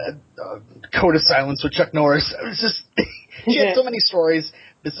 Election, Code of Silence with Chuck Norris. It was just, she had so many stories.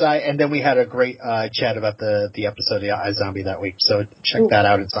 And then we had a great chat about the episode of iZombie that week, so check that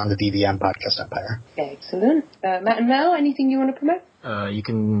out. It's on the DVM Podcast Empire. Excellent. Matt and Mel, anything you want to promote? You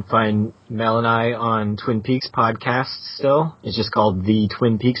can find Mel and I on Twin Peaks podcast still. It's just called the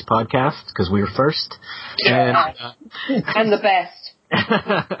Twin Peaks Podcast because we were first. Yeah. And the best.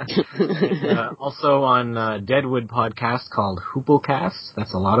 Also on Deadwood podcast called Hooplecast.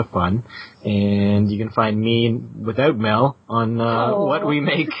 That's a lot of fun. And you can find me without Mel on What We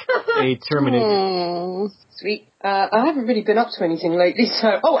Make, a Terminator. Aww. Sweet. I haven't really been up to anything lately,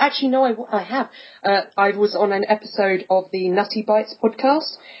 so... Oh, actually, no, I have. I was on an episode of the Nutty Bites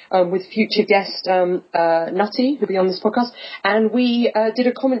podcast with future guest Nutty, who'll be on this podcast, and we did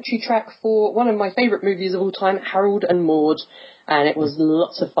a commentary track for one of my favourite movies of all time, Harold and Maude, and it was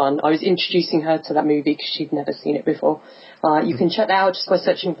lots of fun. I was introducing her to that movie because she'd never seen it before. You can check that out just by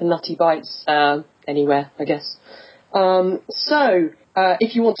searching for Nutty Bites anywhere, I guess. So,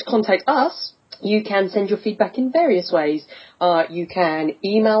 if you want to contact us, you can send your feedback in various ways. You can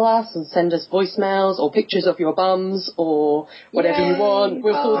email us and send us voicemails or pictures of your bums or whatever you want.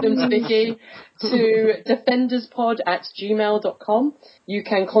 We'll forward them to Vicky to defenderspod@gmail.com. You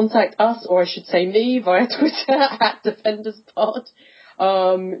can contact us, or I should say me, via Twitter @defenderspod.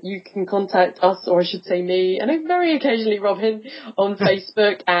 You can contact us, or I should say me, and very occasionally Robin, on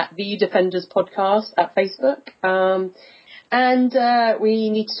Facebook @The Defenders Podcast at Facebook. And we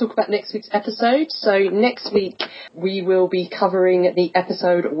need to talk about next week's episode. So next week we will be covering the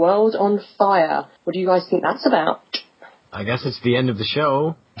episode World on Fire. What do you guys think that's about? I guess it's the end of the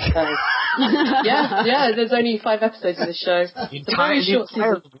show. Yeah, there's only 5 episodes of this show. The entire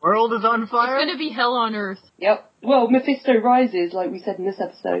world is on fire? It's going to be hell on earth. Yep. Well, Mephisto rises, like we said in this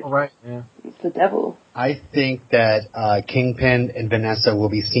episode. Oh, right, yeah. It's the devil. I think that Kingpin and Vanessa will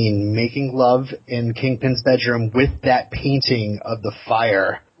be seen making love in Kingpin's bedroom with that painting of the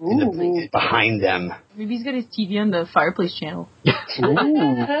fire behind them. Maybe he's got his TV on the fireplace channel.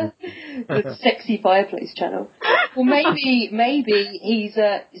 The sexy fireplace channel. Well, maybe he's...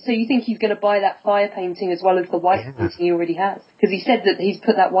 so you think he's going to buy that fire painting as well as the white painting he already has? Because he said that he's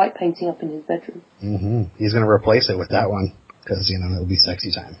put that white painting up in his bedroom. Mm-hmm. He's going to replace it with that one because, it'll be sexy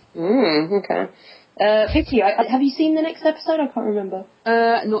time. Okay. Vicky, have you seen the next episode? I can't remember.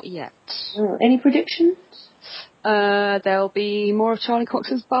 Not yet. Any predictions? There'll be more of Charlie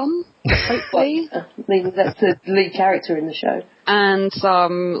Cox's bum, hopefully. That's the lead character in the show. And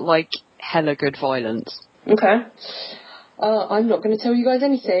some, hella good violence. Okay. I'm not going to tell you guys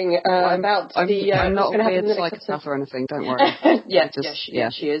anything about I'm not what's going to happen a in the next psychopath episode. or anything, don't worry.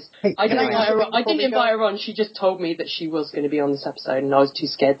 She is. Hey, I didn't invite her on. She just told me that she was going to be on this episode, and I was too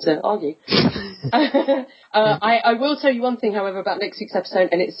scared to argue. I will tell you one thing, however, about next week's episode,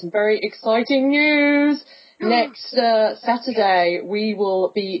 and it's some very exciting news. Next Saturday, we will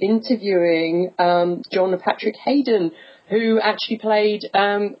be interviewing John Patrick Hayden, who actually played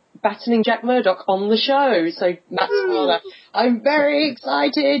battling Jack Murdoch on the show. So Matt's father. I'm very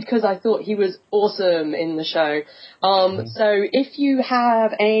excited because I thought he was awesome in the show. So if you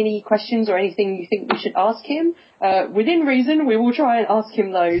have any questions or anything you think we should ask him, within reason, we will try and ask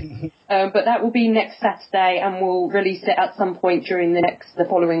him those. But that will be next Saturday, and we'll release it at some point during the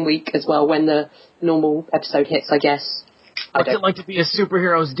following week as well, when the normal episode hits, I guess. What's it like to be a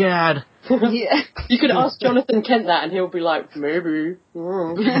superhero's dad? Yeah. You could ask Jonathan Kent that, and he'll be like, maybe.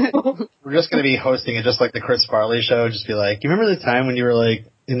 We're just going to be hosting it just like the Chris Farley show. Just be like, you remember the time when you were,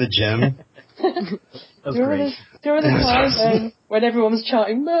 in the gym? That was great. During the time when everyone was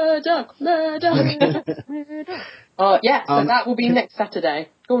chanting, Murdoch, Murdoch, Murdoch. So that will be next Saturday.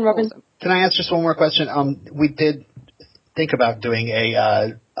 Go on, Robin. Can I ask just one more question? We did think about doing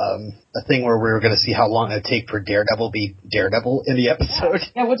a thing where we were going to see how long it'd take for Daredevil be Daredevil in the episode.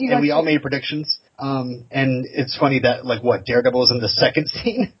 Yeah, what do you guys And we all think? made predictions. And it's funny that, like, Daredevil was in the second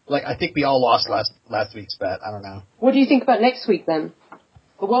scene? Like, I think we all lost last week's bet. I don't know. What do you think about next week, then?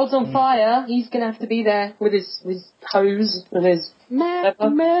 The world's on fire. He's going to have to be there with his hose and his...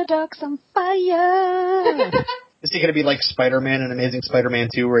 Murdoch's on fire! Is he going to be like Spider-Man in Amazing Spider-Man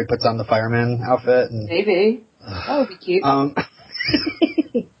 2 where he puts on the fireman outfit? And... Maybe. That would be cute.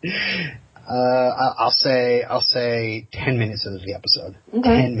 I'll say 10 minutes into the episode.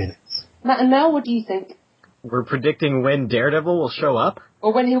 Okay. 10 minutes. Matt and Mel, what do you think? We're predicting when Daredevil will show up?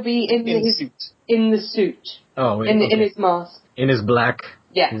 Or when he'll be in the suit. Oh, in his mask. In his black,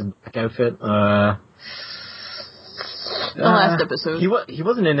 his black outfit. The last episode. He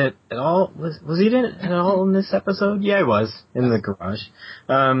wasn't in it at all. Was he in it at all in this episode? Yeah, he was in the garage.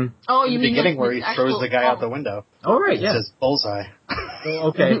 In the beginning where he throws the guy out the window. Oh right, it says bullseye.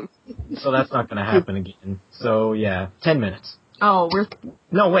 Okay, so that's not going to happen again. So yeah, 10 minutes. Oh,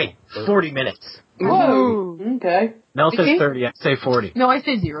 40 minutes. Whoa. Okay. Mel says 30. I say 40. No, I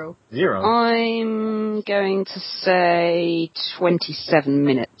say 0. 0. I'm going to say 27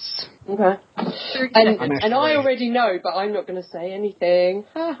 minutes. Okay. And I already know, but I'm not going to say anything.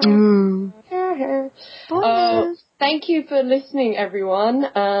 Thank you for listening, everyone.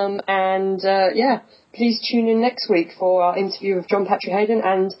 Please tune in next week for our interview with John Patrick Hayden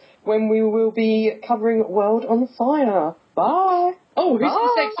and when we will be covering World on Fire. Bye. Oh, who's going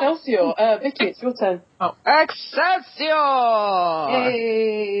to say Excelsior? Vicky, it's your turn. Oh, Excelsior!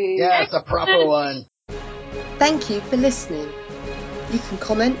 Yay! Yeah, it's a proper one. Thank you for listening. You can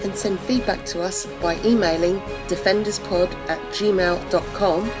comment and send feedback to us by emailing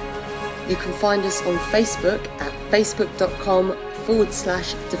defenderspod@gmail.com. You can find us on Facebook at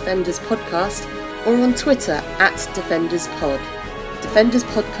facebook.com/defenderspodcast or on Twitter @defenderspod. Defenders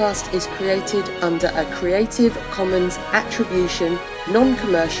Podcast is created under a Creative Commons Attribution,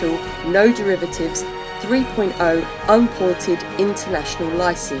 Non-Commercial, No Derivatives 3.0 Unported International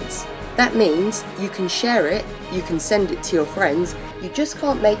License. That means you can share it, you can send it to your friends, you just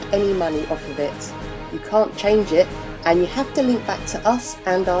can't make any money off of it. You can't change it, and you have to link back to us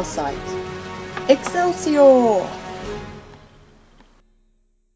and our site. Excelsior!